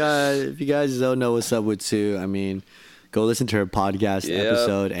 Yeah, if you guys don't know what's up with Two, I mean, go listen to her podcast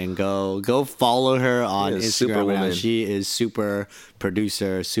episode and go follow her on Instagram right now. She is super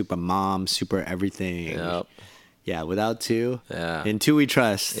producer, super mom, super everything. Yep. Yeah, without Two. Yeah. In Two we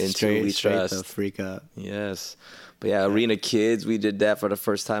trust. Straight the freak up. Yes. But yeah, Arena Kids, we did that for the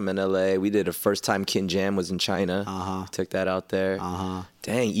first time in LA. We did the first time Kin Jam was in China. Took that out there.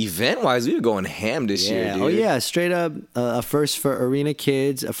 Dang, event-wise, we were going ham this year, dude. Oh, yeah, straight up a first for Arena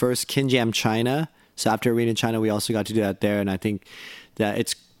Kids, a first Kin Jam China. So after Arena China, we also got to do that there. And I think that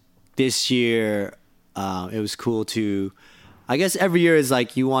it's this year, it was cool to, I guess every year is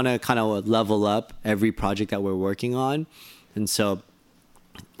like you want to kind of level up every project that we're working on. And so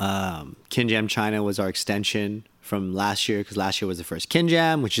Kin Jam China was our extension from last year, because last year was the first Kin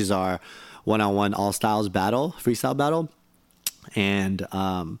Jam, which is our one-on-one all-styles battle, freestyle battle. And we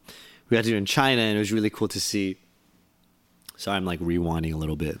got to do it in China, and it was really cool to see. Sorry, I'm like rewinding a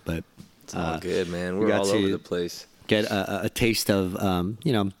little bit, but it's all good, man. We're all over the place. Get a taste of,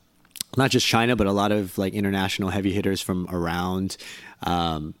 you know, not just China, but a lot of like international heavy hitters from around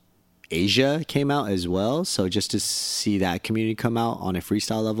Asia came out as well. So just to see that community come out on a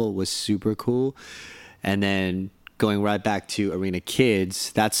freestyle level was super cool. And then going right back to Arena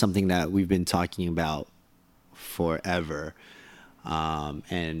Kids, that's something that we've been talking about forever.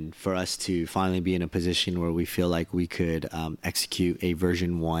 And for us to finally be in a position where we feel like we could execute a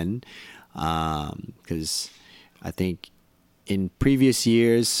version 1, because I think in previous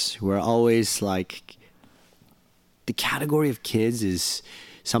years, we're always like, the category of kids is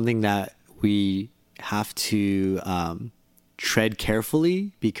something that we have to tread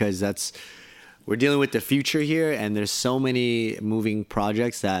carefully, because we're dealing with the future here, and there's so many moving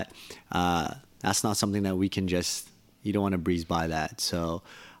projects that that's not something that we can just, you don't want to breeze by that. So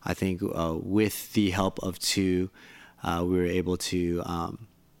I think with the help of Tu, we were able to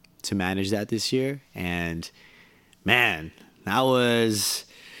manage that this year. And man,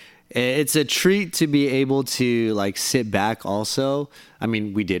 it's a treat to be able to like sit back also. I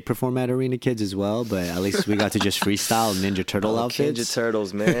mean, we did perform at Arena Kids as well, but at least we got to just freestyle Ninja Turtle outfits. Ninja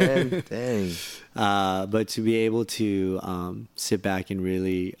Turtles, man. Dang. But to be able to sit back and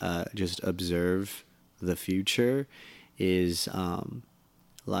really just observe the future is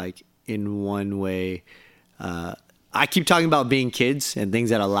like, in one way, I keep talking about being kids and things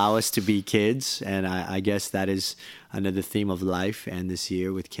that allow us to be kids, and I guess that is another theme of life and this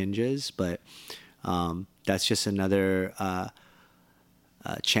year with Kinjaz. But that's just another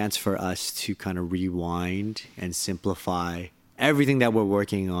chance for us to kind of rewind and simplify everything that we're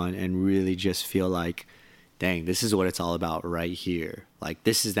working on, and really just feel like, dang, this is what it's all about right here. Like,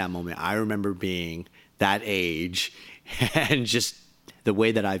 this is that moment. I remember being that age, and just the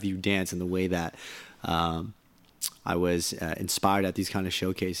way that I view dance and the way that I was inspired at these kind of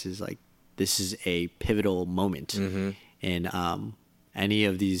showcases. Like, this is a pivotal moment in any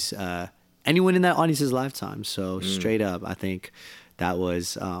of these, anyone in that audience's lifetime. So straight up, I think that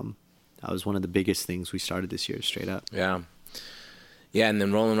was one of the biggest things we started this year, straight up. Yeah. Yeah, and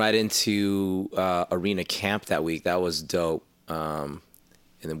then rolling right into Arena Camp that week. That was dope.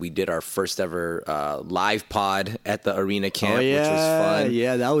 And then we did our first ever live pod at the Arena Camp, which was fun.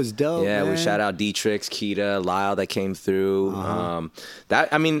 Yeah, that was dope. Yeah, man. we shout out Dietrich, Keita, Lyle that came through.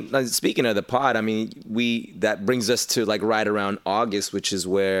 Speaking of the pod, I mean, that brings us to like right around August, which is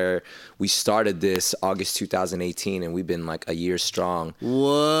where we started this, August 2018, and we've been like a year strong.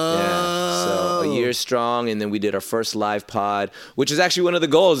 Whoa. Yeah, so a year strong, and then we did our first live pod, which is actually one of the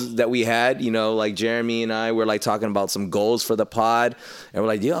goals that we had. You know, like Jeremy and I were like talking about some goals for the pod, and we're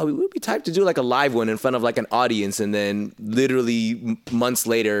like, yo, we would be typed to do like a live one in front of like an audience. And then literally months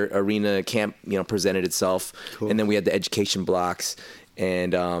later, Arena Camp, presented itself. Cool. And then we had the education blocks.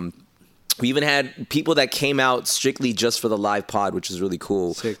 And we even had people that came out strictly just for the live pod, which is really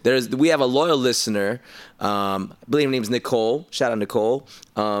cool. Sick. We have a loyal listener. I believe her name's Nicole. Shout out Nicole.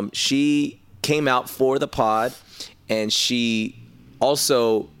 She came out for the pod, and she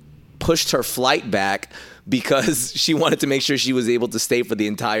also pushed her flight back because she wanted to make sure she was able to stay for the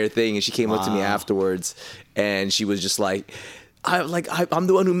entire thing. And she came up to me afterwards, and she was just like, I'm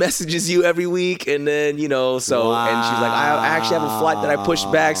the one who messages you every week. And then, and she's like, I actually have a flight that I pushed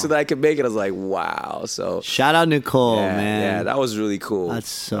back so that I could make it. I was like, wow. So shout out Nicole, man. Yeah, that was really cool.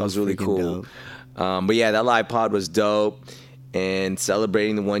 That was really cool. Dope. But yeah, that live pod was dope, and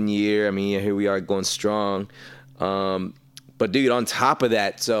celebrating the 1 year. I mean, here we are going strong. But dude, on top of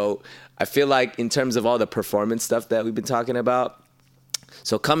that, so I feel like in terms of all the performance stuff that we've been talking about,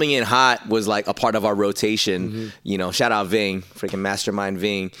 so coming in hot was like a part of our rotation. Shout out Ving, freaking mastermind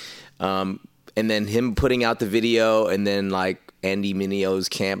Ving. And then him putting out the video, and then like Andy Minio's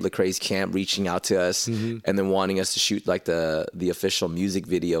camp, Lecrae's camp, reaching out to us and then wanting us to shoot like the official music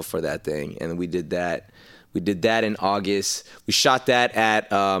video for that thing. And we did that. We did that in August. We shot that at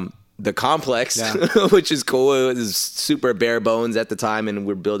the complex, which is cool. It was super bare bones at the time, and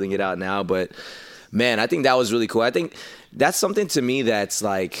we're building it out now. But man, I think that was really cool. I think that's something to me that's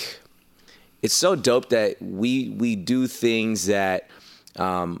like, it's so dope that we do things that,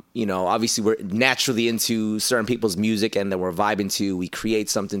 obviously we're naturally into certain people's music, and then we're vibing to, we create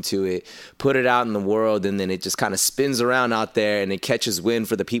something to it, put it out in the world, and then it just kind of spins around out there, and it catches wind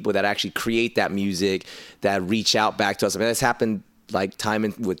for the people that actually create that music, that reach out back to us. I mean, that's happened like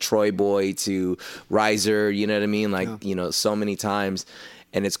time with Troy Boy to Riser, you know what I mean? Like, so many times.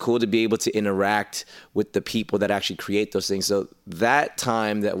 And it's cool to be able to interact with the people that actually create those things. So that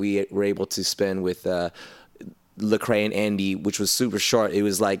time that we were able to spend with Lecrae and Andy, which was super short, it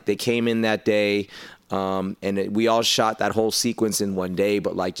was like they came in that day, and we all shot that whole sequence in one day.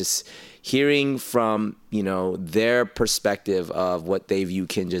 But like just hearing from, their perspective of what they view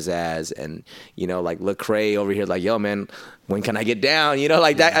Kinjaz as, and, like Lecrae over here, like, yo, man, when can I get down?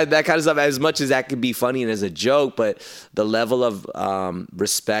 Like that kind of stuff, as much as that could be funny and as a joke, but the level of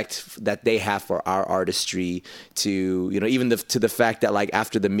respect that they have for our artistry to, even to the fact that like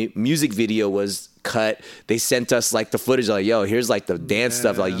after the music video was cut, they sent us like the footage, like, yo, here's like the dance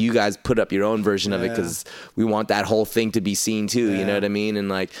stuff, like you guys put up your own version of it, because we want that whole thing to be seen too, you know what I mean? And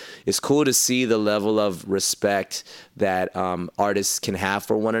like, it's cool to see the level of of respect that artists can have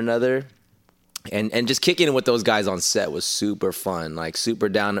for one another. And just kicking it with those guys on set was super fun, like super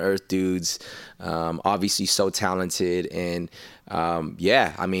down to earth dudes, obviously so talented. And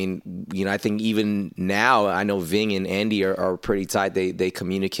yeah, I mean, you know, I think even now, I know Ving and Andy are pretty tight. They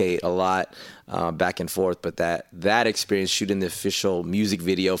communicate a lot back and forth. But that experience shooting the official music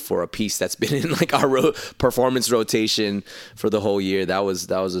video for a piece that's been in like our performance rotation for the whole year, that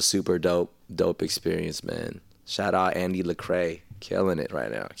was a super dope experience, man. Shout out Andy Lecrae. Killing it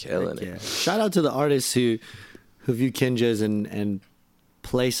right now. Killing it. Shout out to the artists who view Kinjaz and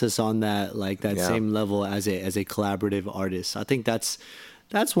place us on that same level as a collaborative artist. I think that's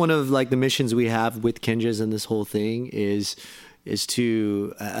one of like the missions we have with Kinjaz and this whole thing is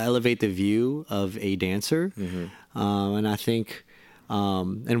to elevate the view of a dancer. And I think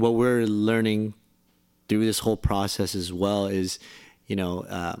and what we're learning through this whole process as well is, you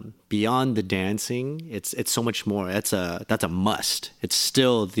know, beyond the dancing, it's so much more. That's a must. It's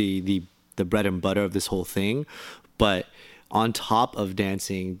still the bread and butter of this whole thing. But on top of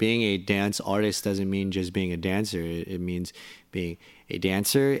dancing, being a dance artist doesn't mean just being a dancer. It means being a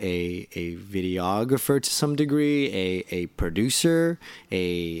dancer, a videographer to some degree, a producer,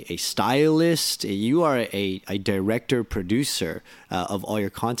 a stylist. You are a director, producer of all your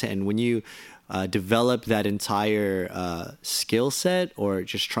content. And when you develop that entire skill set or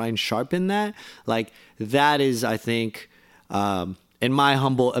just try and sharpen that, like that is, I think, in my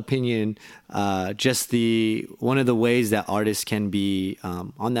humble opinion, just one of the ways that artists can be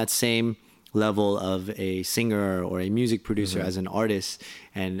on that same level of a singer or a music producer as an artist,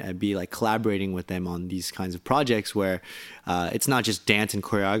 and be like collaborating with them on these kinds of projects where it's not just dance and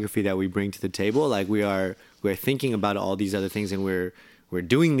choreography that we bring to the table. Like we're thinking about all these other things, and we're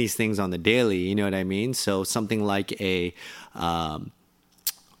doing these things on the daily, you know what I mean? So something like a Andy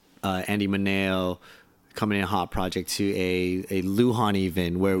Mineo coming in hot project to a Luhan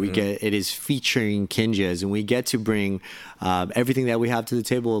even, where we get, it is featuring Kinjaz, and we get to bring everything that we have to the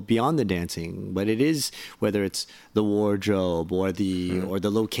table beyond the dancing. But it is, whether it's the wardrobe or the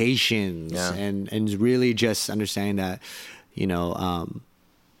locations, and really just understanding that, you know,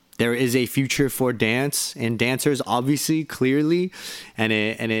 there is a future for dance and dancers, obviously, clearly, and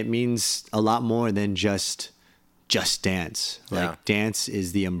it means a lot more than just dance. Like dance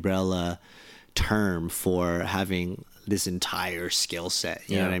is the umbrella term for having this entire skill set.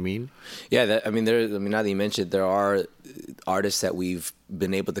 You know what I mean? Yeah, now that you mentioned, there are artists that we've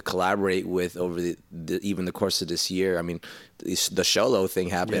been able to collaborate with over even the course of this year. I mean, the Sholo thing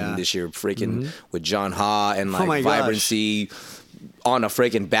happened this year, freaking with John Ha and like Vibrancy. Gosh. On a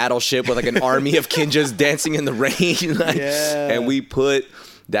freaking battleship with like an army of Kinjaz dancing in the rain. And we put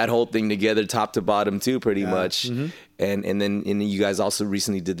that whole thing together top to bottom too, pretty much. And then you guys also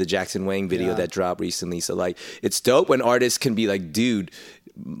recently did the Jackson Wang video that dropped recently. So like, it's dope when artists can be like, dude,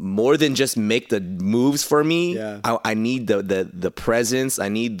 more than just make the moves for me. I need the presence. I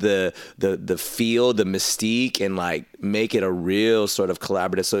need the feel, the mystique, and like make it a real sort of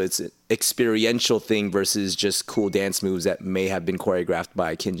collaborative. So it's an experiential thing versus just cool dance moves that may have been choreographed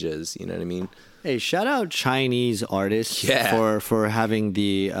by Kinjaz. You know what I mean? Hey, shout out Chinese artists for having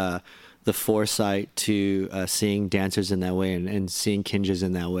the foresight to seeing dancers in that way and seeing Kinjaz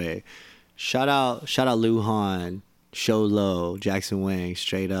in that way. Shout out Luhan, Sholo, Jackson Wang,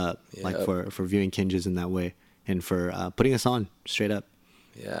 straight up, like for viewing Kinjaz in that way and for putting us on straight up.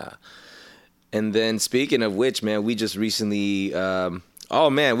 Yeah. And then speaking of which, man, we just recently, there's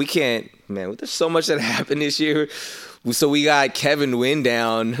so much that happened this year. So we got Kevin Wynn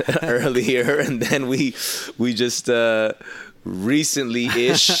down earlier, and then we just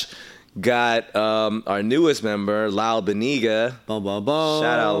recently-ish got our newest member, Lyle Beniga.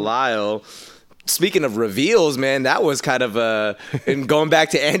 Shout out Lyle. Speaking of reveals, man, that was kind of and going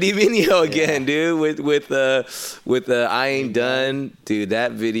back to Andy Mineo again, dude, with I Ain't Done, dude.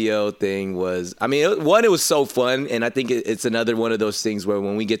 That video thing was, I mean, it was so fun, and I think it's another one of those things where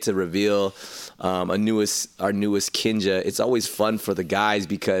when we get to reveal our newest Kinja, it's always fun for the guys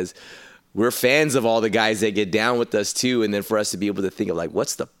because we're fans of all the guys that get down with us too, and then for us to be able to think of like,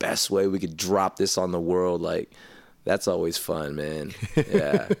 what's the best way we could drop this on the world, like that's always fun, man.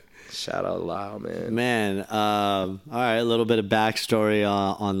 Yeah. Shout out Lyle, man. All right, a little bit of backstory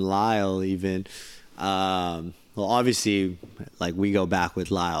on Lyle even. Well, obviously, like we go back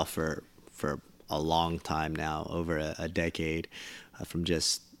with Lyle for a long time now, over a decade, from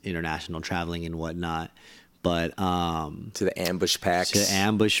just international traveling and whatnot. But to the ambush packs.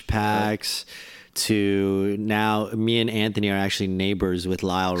 To now, me and Anthony are actually neighbors with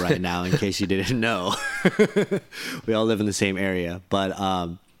Lyle right now, in case you didn't know. We all live in the same area. But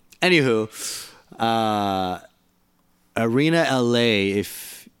anywho, Arena LA,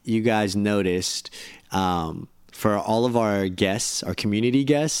 if you guys noticed, for all of our guests, our community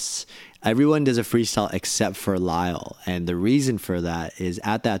guests, everyone does a freestyle except for Lyle. And the reason for that is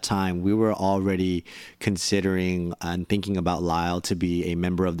at that time, we were already considering and thinking about Lyle to be a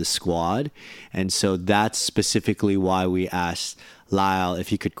member of the squad. And so that's specifically why we asked Lyle if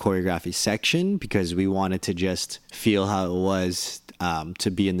he could choreograph a section, because we wanted to just feel how it was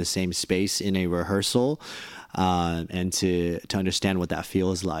to be in the same space in a rehearsal, and to understand what that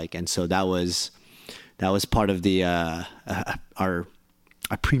feels like. And so that was part of the our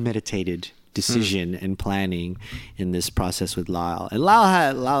premeditated decision and planning in this process with Lyle. And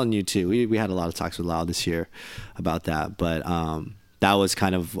Lyle knew too. We had a lot of talks with Lyle this year about that, but that was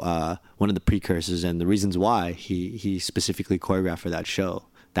kind of one of the precursors and the reasons why he specifically choreographed for that show.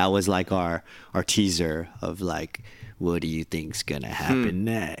 That was like our teaser of like, what do you think's gonna happen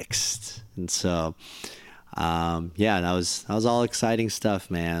next? And so that was all exciting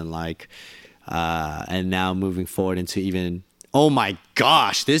stuff, man. Like, and now moving forward into even, oh my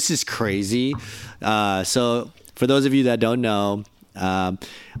gosh, this is crazy. So for those of you that don't know,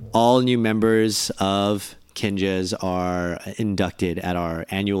 all new members of Kinjaz are inducted at our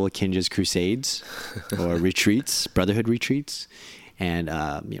annual Kinjaz Crusades or retreats, brotherhood retreats. And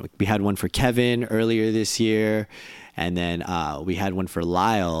we had one for Kevin earlier this year. And then we had one for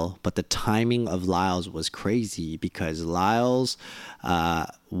Lyle, but the timing of Lyle's was crazy because Lyle's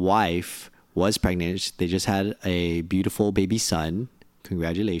wife was pregnant. They just had a beautiful baby son.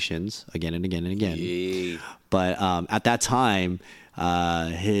 Congratulations again and again and again. Yeah. But at that time,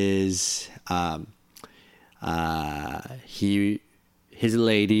 his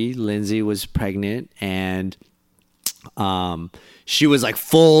lady, Lindsay, was pregnant, and she was like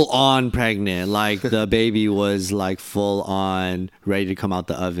full on pregnant. Like the baby was like full on ready to come out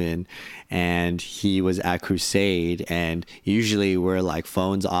the oven, and he was at Crusade. And usually we're like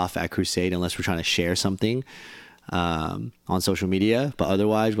phones off at Crusade unless we're trying to share something on social media, but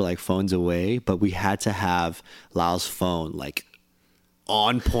otherwise we're like phones away. But we had to have Lyle's phone like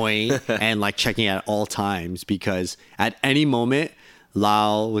on point and like checking at all times, because at any moment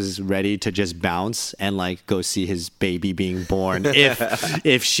Lyle was ready to just bounce and like go see his baby being born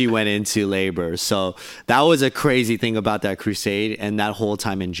if she went into labor. So that was a crazy thing about that Crusade and that whole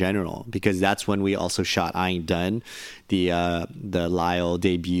time in general, because that's when we also shot I Ain't Done, the Lyle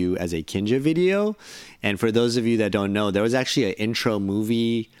debut as a Kinja video. And for those of you that don't know, there was actually an intro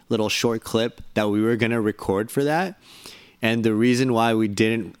movie little short clip that we were gonna record for that. And the reason why we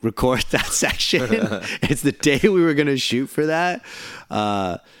didn't record that section, it's the day we were going to shoot for that,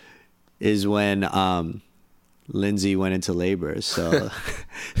 is when Lindsay went into labor. So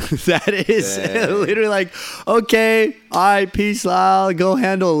that is literally like, okay, all right, peace, Lyle, go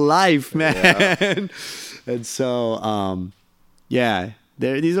handle life, man. Yeah. And so,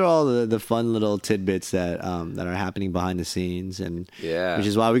 these are all the fun little tidbits that are happening behind the scenes, and which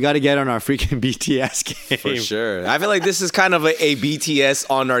is why we got to get on our freaking BTS game. For sure. I feel like this is kind of a BTS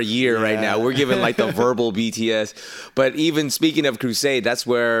on our year right now. We're giving like the verbal BTS. But even speaking of Crusade, that's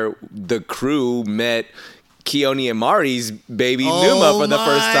where the crew met Keone and Mari's baby Numa for the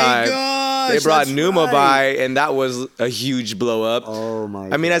first time. They brought Numa by, and that was a huge blow up. Oh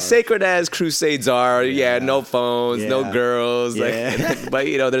my! I mean, as sacred as Crusades are, no phones, no girls. Like, but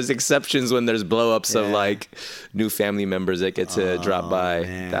there's exceptions when there's blow ups of like new family members that get to drop by.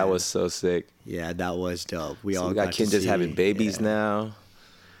 Man. That was so sick. Yeah, that was dope. We got Kinjaz having babies now.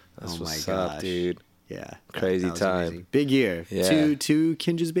 That's what's up, dude. Yeah, crazy time. Amazing. Big year. Yeah. Two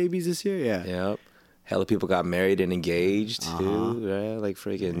Kinjaz babies this year. Yeah. Yep. Hella people got married and engaged too, right? Like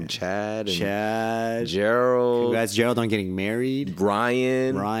freaking Chad, Gerald. Congrats, Gerald, on getting married.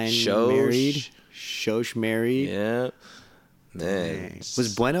 Ryan married. Shosh married. Yeah, man.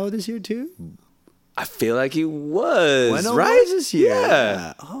 Was Bueno this year too? I feel like he was. Bueno right was this year.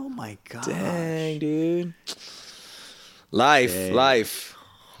 Yeah. Oh my god. Dang, dude. Life.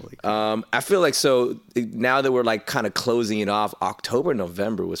 I feel like so now that we're like kind of closing it off, October,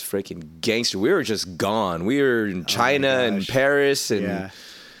 November was freaking gangster. We were just gone. We were in China and Paris and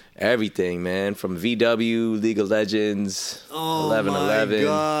everything, man. From VW, League of Legends, 11/11. Oh my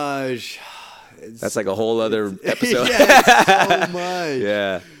gosh. That's like a whole other episode. So much.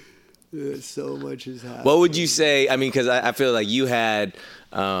 Yeah. So much has happened. What would you say? I mean, because I feel like you had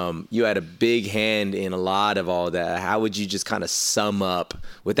a big hand in a lot of all that. How would you just kind of sum up,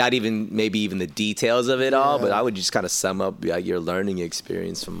 without even maybe even the details of it all, but how would you just kind of sum up like your learning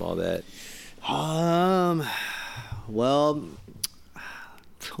experience from all that? Well,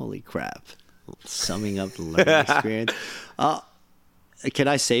 holy crap. Summing up the learning experience. can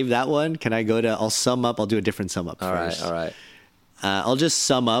I save that one? Can I go to? I'll sum up. I'll do a different sum up first. All right. I'll just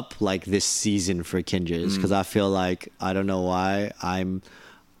sum up like this season for Kinjaz because I feel like I don't know why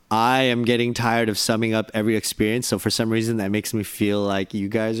I am getting tired of summing up every experience. So for some reason that makes me feel like you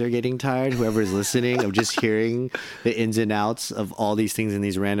guys are getting tired, whoever's listening, of just hearing the ins and outs of all these things in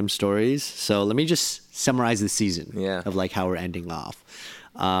these random stories. So let me just summarize the season of like how we're ending off.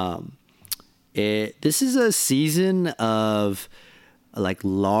 This is a season of like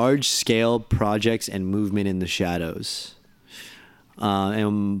large scale projects and movement in the shadows.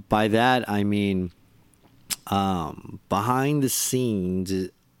 And by that, I mean, behind the scenes,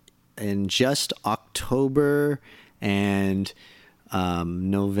 in just October and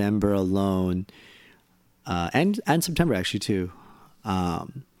November alone, and September actually too,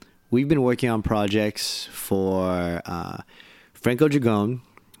 we've been working on projects for Franco Dragón,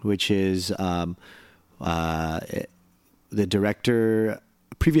 which is the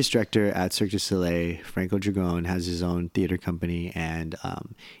previous director at Cirque du Soleil. Franco Dragón has his own theater company, and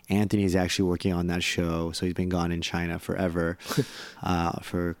Anthony is actually working on that show. So he's been gone in China forever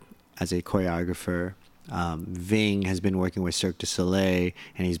as a choreographer. Ving has been working with Cirque du Soleil,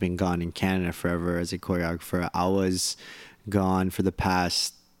 and he's been gone in Canada forever as a choreographer. I was gone for the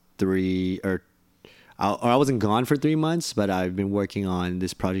past I wasn't gone for 3 months, but I've been working on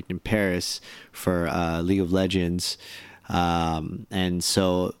this project in Paris for League of Legends. And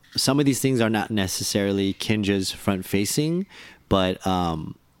so some of these things are not necessarily Kinjaz front facing, but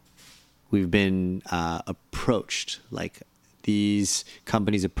we've been approached, like these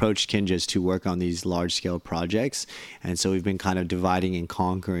companies approached Kinjaz to work on these large scale projects. And so we've been kind of dividing and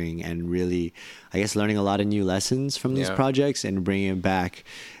conquering and really, I guess, learning a lot of new lessons from these projects and bringing it back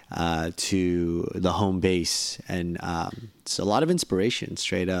to the home base. And it's a lot of inspiration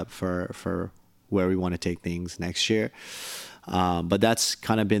straight up for where we want to take things next year. But that's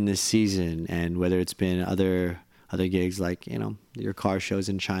kind of been this season, and whether it's been other gigs like, you know, your car shows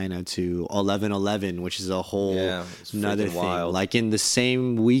in China to 11/11, which is a whole another thing. Wild. Like in the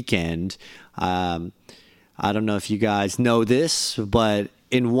same weekend, I don't know if you guys know this, but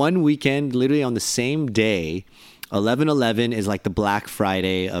in one weekend, literally on the same day, 11/11 is like the Black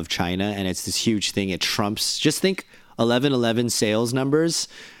Friday of China, and it's this huge thing. It trumps, just think 11/11 sales numbers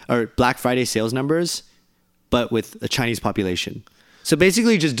or Black Friday sales numbers, but with a Chinese population. So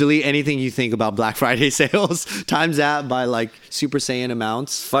basically just delete anything you think about Black Friday sales, times that by like Super Saiyan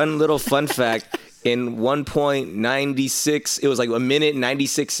amounts. Fun fact, in 1.96, it was like a minute,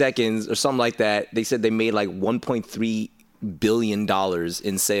 96 seconds or something like that. They said they made like $1.3 billion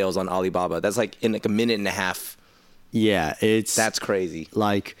in sales on Alibaba. That's like in like a minute and a half. Yeah, that's crazy.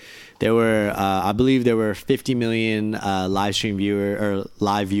 Like there were, I believe there were 50 million live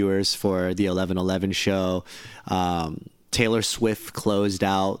viewers for the 11/11 show. Taylor Swift closed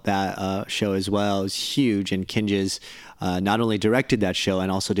out that show as well. It was huge, and Kinjaz not only directed that show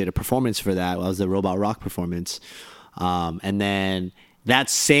and also did a performance for that. It was the Robot Rock performance. And then that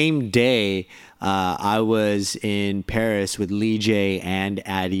same day, I was in Paris with Lee J and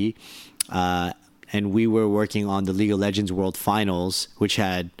Addy, and we were working on the League of Legends World Finals, which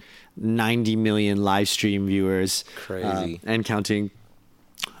had 90 million live stream viewers. Crazy. And counting.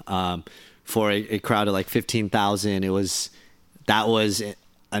 For a crowd of like 15,000. That was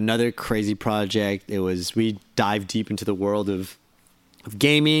another crazy project. We dived deep into the world of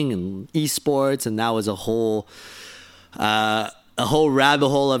gaming and esports, and that was a whole rabbit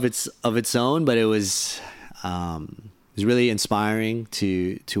hole of its own. But it was really inspiring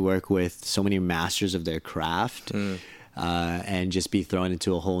to work with so many masters of their craft, and just be thrown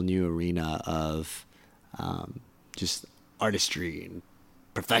into a whole new arena of just artistry and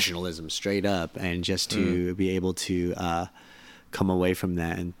professionalism straight up, and just to be able to come away from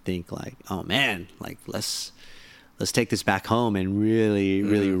that and think like, oh man, like let's take this back home and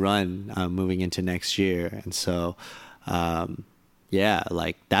really run moving into next year. And so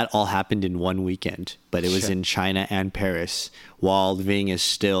like that all happened in one weekend, but it was in China and Paris while Ving is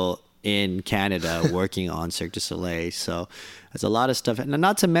still in Canada working on Cirque du Soleil. So there's a lot of stuff, and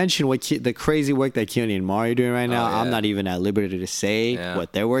not to mention the crazy work that Keone and Mari are doing right now. I'm not even at liberty to say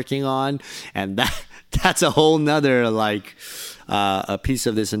what they're working on, and that's a whole nother like a piece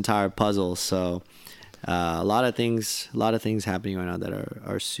of this entire puzzle. So a lot of things happening right now that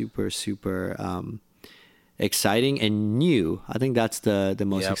are super exciting and new. I think that's the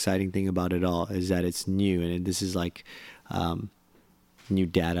most exciting thing about it all, is that it's new, and this is like new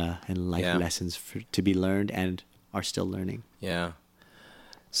data and life lessons to be learned and are still learning. Yeah.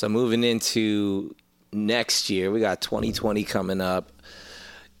 So moving into next year, we got 2020 coming up.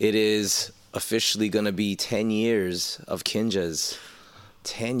 It is officially going to be 10 years of Kinjaz.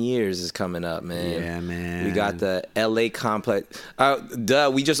 10 years is coming up, man. Yeah, man. We got the LA complex.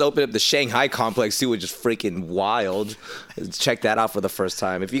 We just opened up the Shanghai complex too, which is freaking wild. Check that out for the first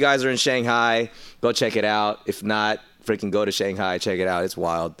time. If you guys are in Shanghai, go check it out. If not, freaking go to Shanghai, check it out. It's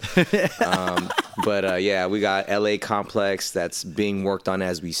wild. But yeah, we got LA complex that's being worked on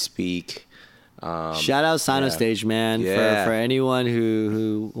as we speak. Shout out Sinostage, man. Yeah. For anyone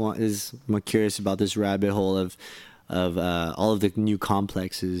who is more curious about this rabbit hole of all of the new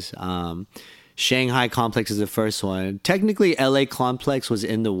complexes. Shanghai complex is the first one. Technically, LA complex was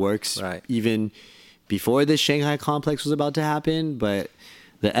in the works even before the Shanghai complex was about to happen. But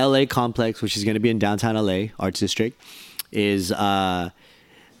the LA complex, which is going to be in downtown LA, Arts District, is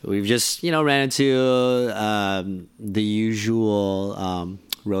we've just ran into the usual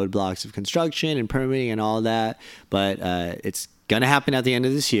roadblocks of construction and permitting and all that. But it's gonna happen at the end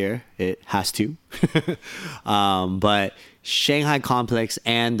of this year. It has to. But Shanghai complex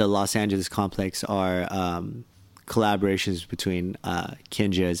and the Los Angeles complex are collaborations between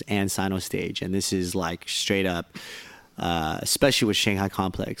Kinjaz and Sinostage, and this is like straight up, especially with Shanghai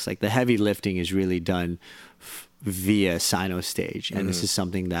complex, like the heavy lifting is really done via Sinostage, and this is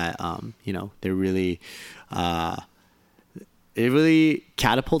something that they're really it really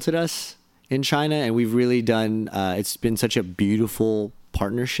catapulted us in China, and we've really done it's been such a beautiful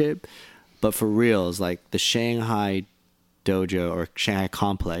partnership. But for reals, like the Shanghai dojo or Shanghai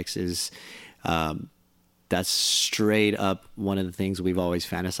complex is that's straight up one of the things we've always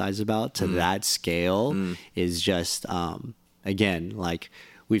fantasized about. To that scale is just again, like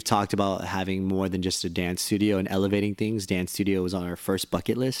we've talked about having more than just a dance studio and elevating things. Dance studio was on our first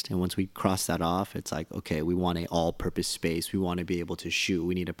bucket list, and once we crossed that off, it's like, okay, we want an all-purpose space. We want to be able to shoot.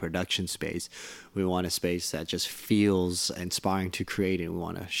 We need a production space. We want a space that just feels inspiring to create, and we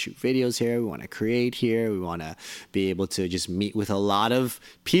want to shoot videos here. We want to create here. We want to be able to just meet with a lot of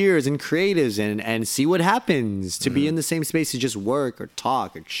peers and creatives and see what happens. To be in the same space to just work or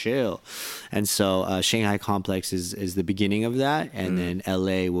talk or chill. And so Shanghai complex is the beginning of that, and then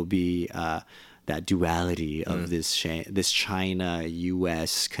LA will be that duality of this China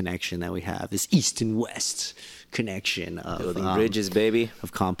U.S. connection that we have, this East and West connection of building bridges, baby,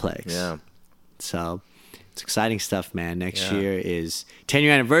 of complex. Yeah. So it's exciting stuff, man. Next year is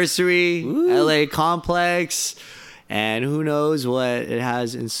 10-year anniversary, LA complex, and who knows what it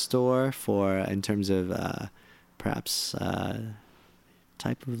has in store for in terms of perhaps.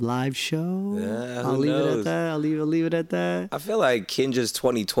 Type of live show. Yeah, I'll leave it at that. I'll leave it at that. I feel like Kinjaz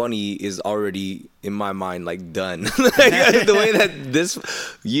 2020 is already in my mind like done. The way that this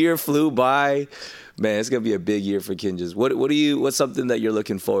year flew by, man, it's gonna be a big year for Kinjaz. What's something that you're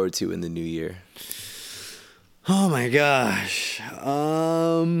looking forward to in the new year? Oh my gosh.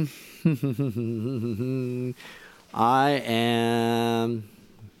 I am,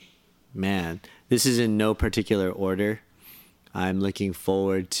 man, this is in no particular order. I'm looking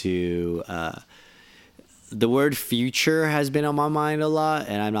forward to the word future has been on my mind a lot,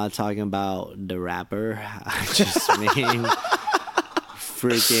 and I'm not talking about the rapper. I just mean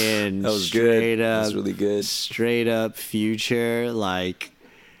freaking straight up. That was really good. Straight up future. Like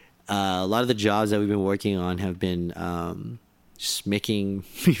a lot of the jobs that we've been working on have been just making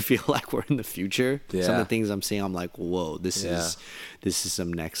me feel like we're in the future. Yeah. Some of the things I'm seeing, I'm like, whoa, this is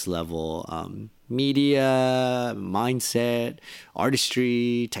some next level media, mindset,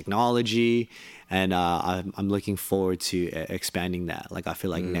 artistry, technology, and I'm looking forward to expanding that. Like I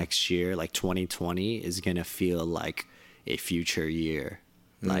feel like next year, like 2020, is gonna feel like a future year.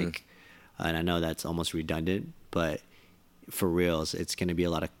 Like, and I know that's almost redundant, but for reals, it's gonna be a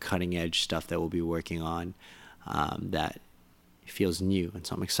lot of cutting edge stuff that we'll be working on that feels new, and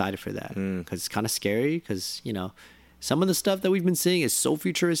so I'm excited for that because it's kind of scary because some of the stuff that we've been seeing is so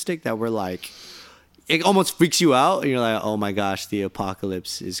futuristic that we're like, it almost freaks you out, and you're like, oh my gosh, the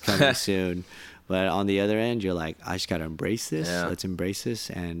apocalypse is coming soon. But on the other end, you're like, I just gotta embrace this. Let's embrace this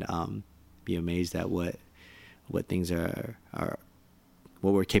and be amazed at what things are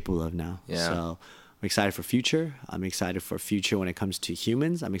what we're capable of now. So I'm excited for future. I'm excited for future when it comes to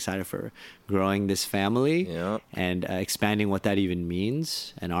humans. I'm excited for growing this family and expanding what that even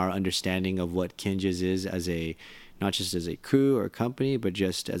means, and our understanding of what Kinjaz is as not just as a crew or a company, but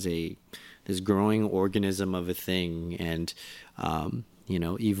just as this growing organism of a thing, and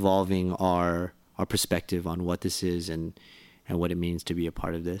evolving our perspective on what this is and what it means to be a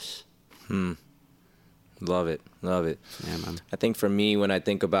part of this. Love it. Yeah, man. I think for me, when I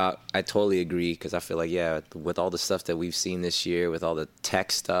think about, I totally agree, because I feel like, with all the stuff that we've seen this year, with all the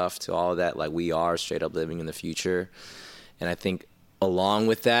tech stuff to all of that, like we are straight up living in the future. And I think along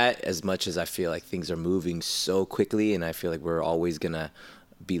with that, as much as I feel like things are moving so quickly and I feel like we're always going to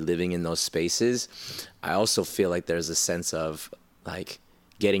be living in those spaces, I also feel like there's a sense of like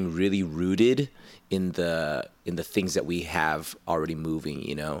getting really rooted in the things that we have already moving,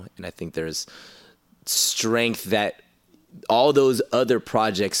 you know? And I think there's strength that all those other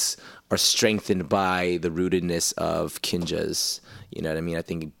projects are strengthened by the rootedness of Kinjaz. You know what I mean? I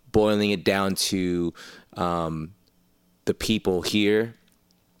think boiling it down to the people here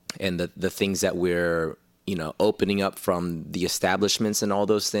and the things that we're, you know, opening up from the establishments and all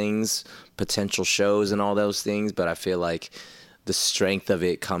those things, potential shows and all those things. But I feel like the strength of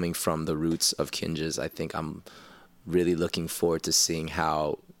it coming from the roots of Kinjaz, I think I'm really looking forward to seeing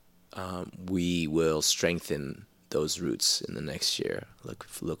how we will strengthen those roots in the next year.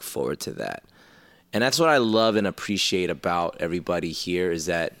 Look forward to that. And that's what I love and appreciate about everybody here, is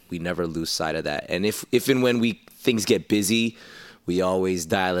that we never lose sight of that. And if and when things get busy, we always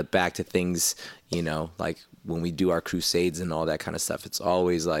dial it back to things, you know, like when we do our crusades and all that kind of stuff. It's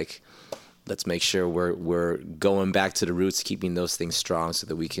always like, let's make sure we're going back to the roots, keeping those things strong so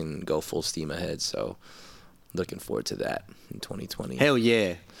that we can go full steam ahead. So looking forward to that in 2020. Hell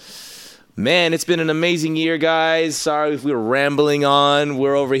yeah. Man, it's been an amazing year, guys. Sorry if we were rambling on.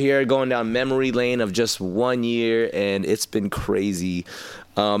 We're over here going down memory lane of just 1 year, and it's been crazy.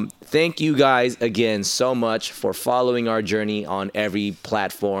 Thank you guys again so much for following our journey on every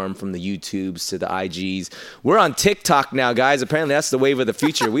platform, from the YouTubes to the IGs. We're on TikTok now, guys. Apparently that's the wave of the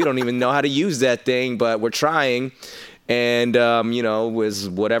future. We don't even know how to use that thing, but we're trying. And, you know, with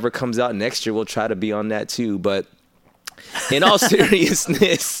whatever comes out next year, we'll try to be on that too. But in all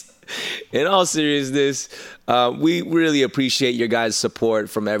seriousness... we really appreciate your guys' support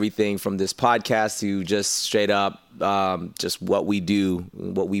from everything from this podcast to just straight up just what we do,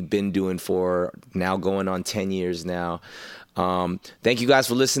 what we've been doing for now going on 10 years now. Thank you guys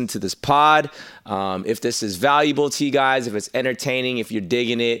for listening to this pod. If this is valuable to you guys, if it's entertaining, if you're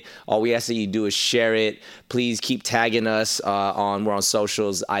digging it, all we ask that you do is share it. Please keep tagging us we're on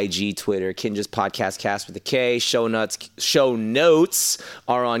socials, IG, Twitter, Kinjaz Podcast Cast with a K. Show notes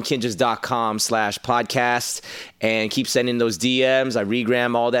are on kinjaz.com/podcast. And keep sending those DMs. I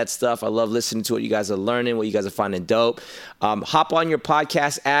regram all that stuff. I love listening to what you guys are learning, what you guys are finding dope. Hop on your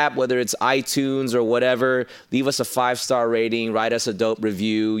podcast app, whether it's iTunes or whatever. Leave us a 5-star rating. Write us a dope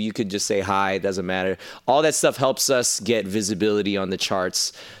review. You could just say hi. It doesn't matter. All that stuff helps us get visibility on the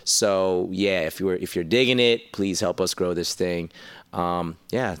charts. So yeah, if you're digging it, please help us grow this thing.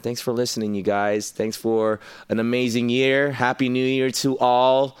 Thanks for listening, you guys. Thanks for an amazing year. Happy New Year to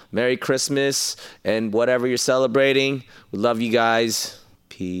all. Merry Christmas and whatever you're celebrating. We love you guys.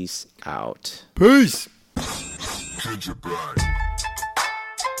 Peace out. Peace. Kinjaz.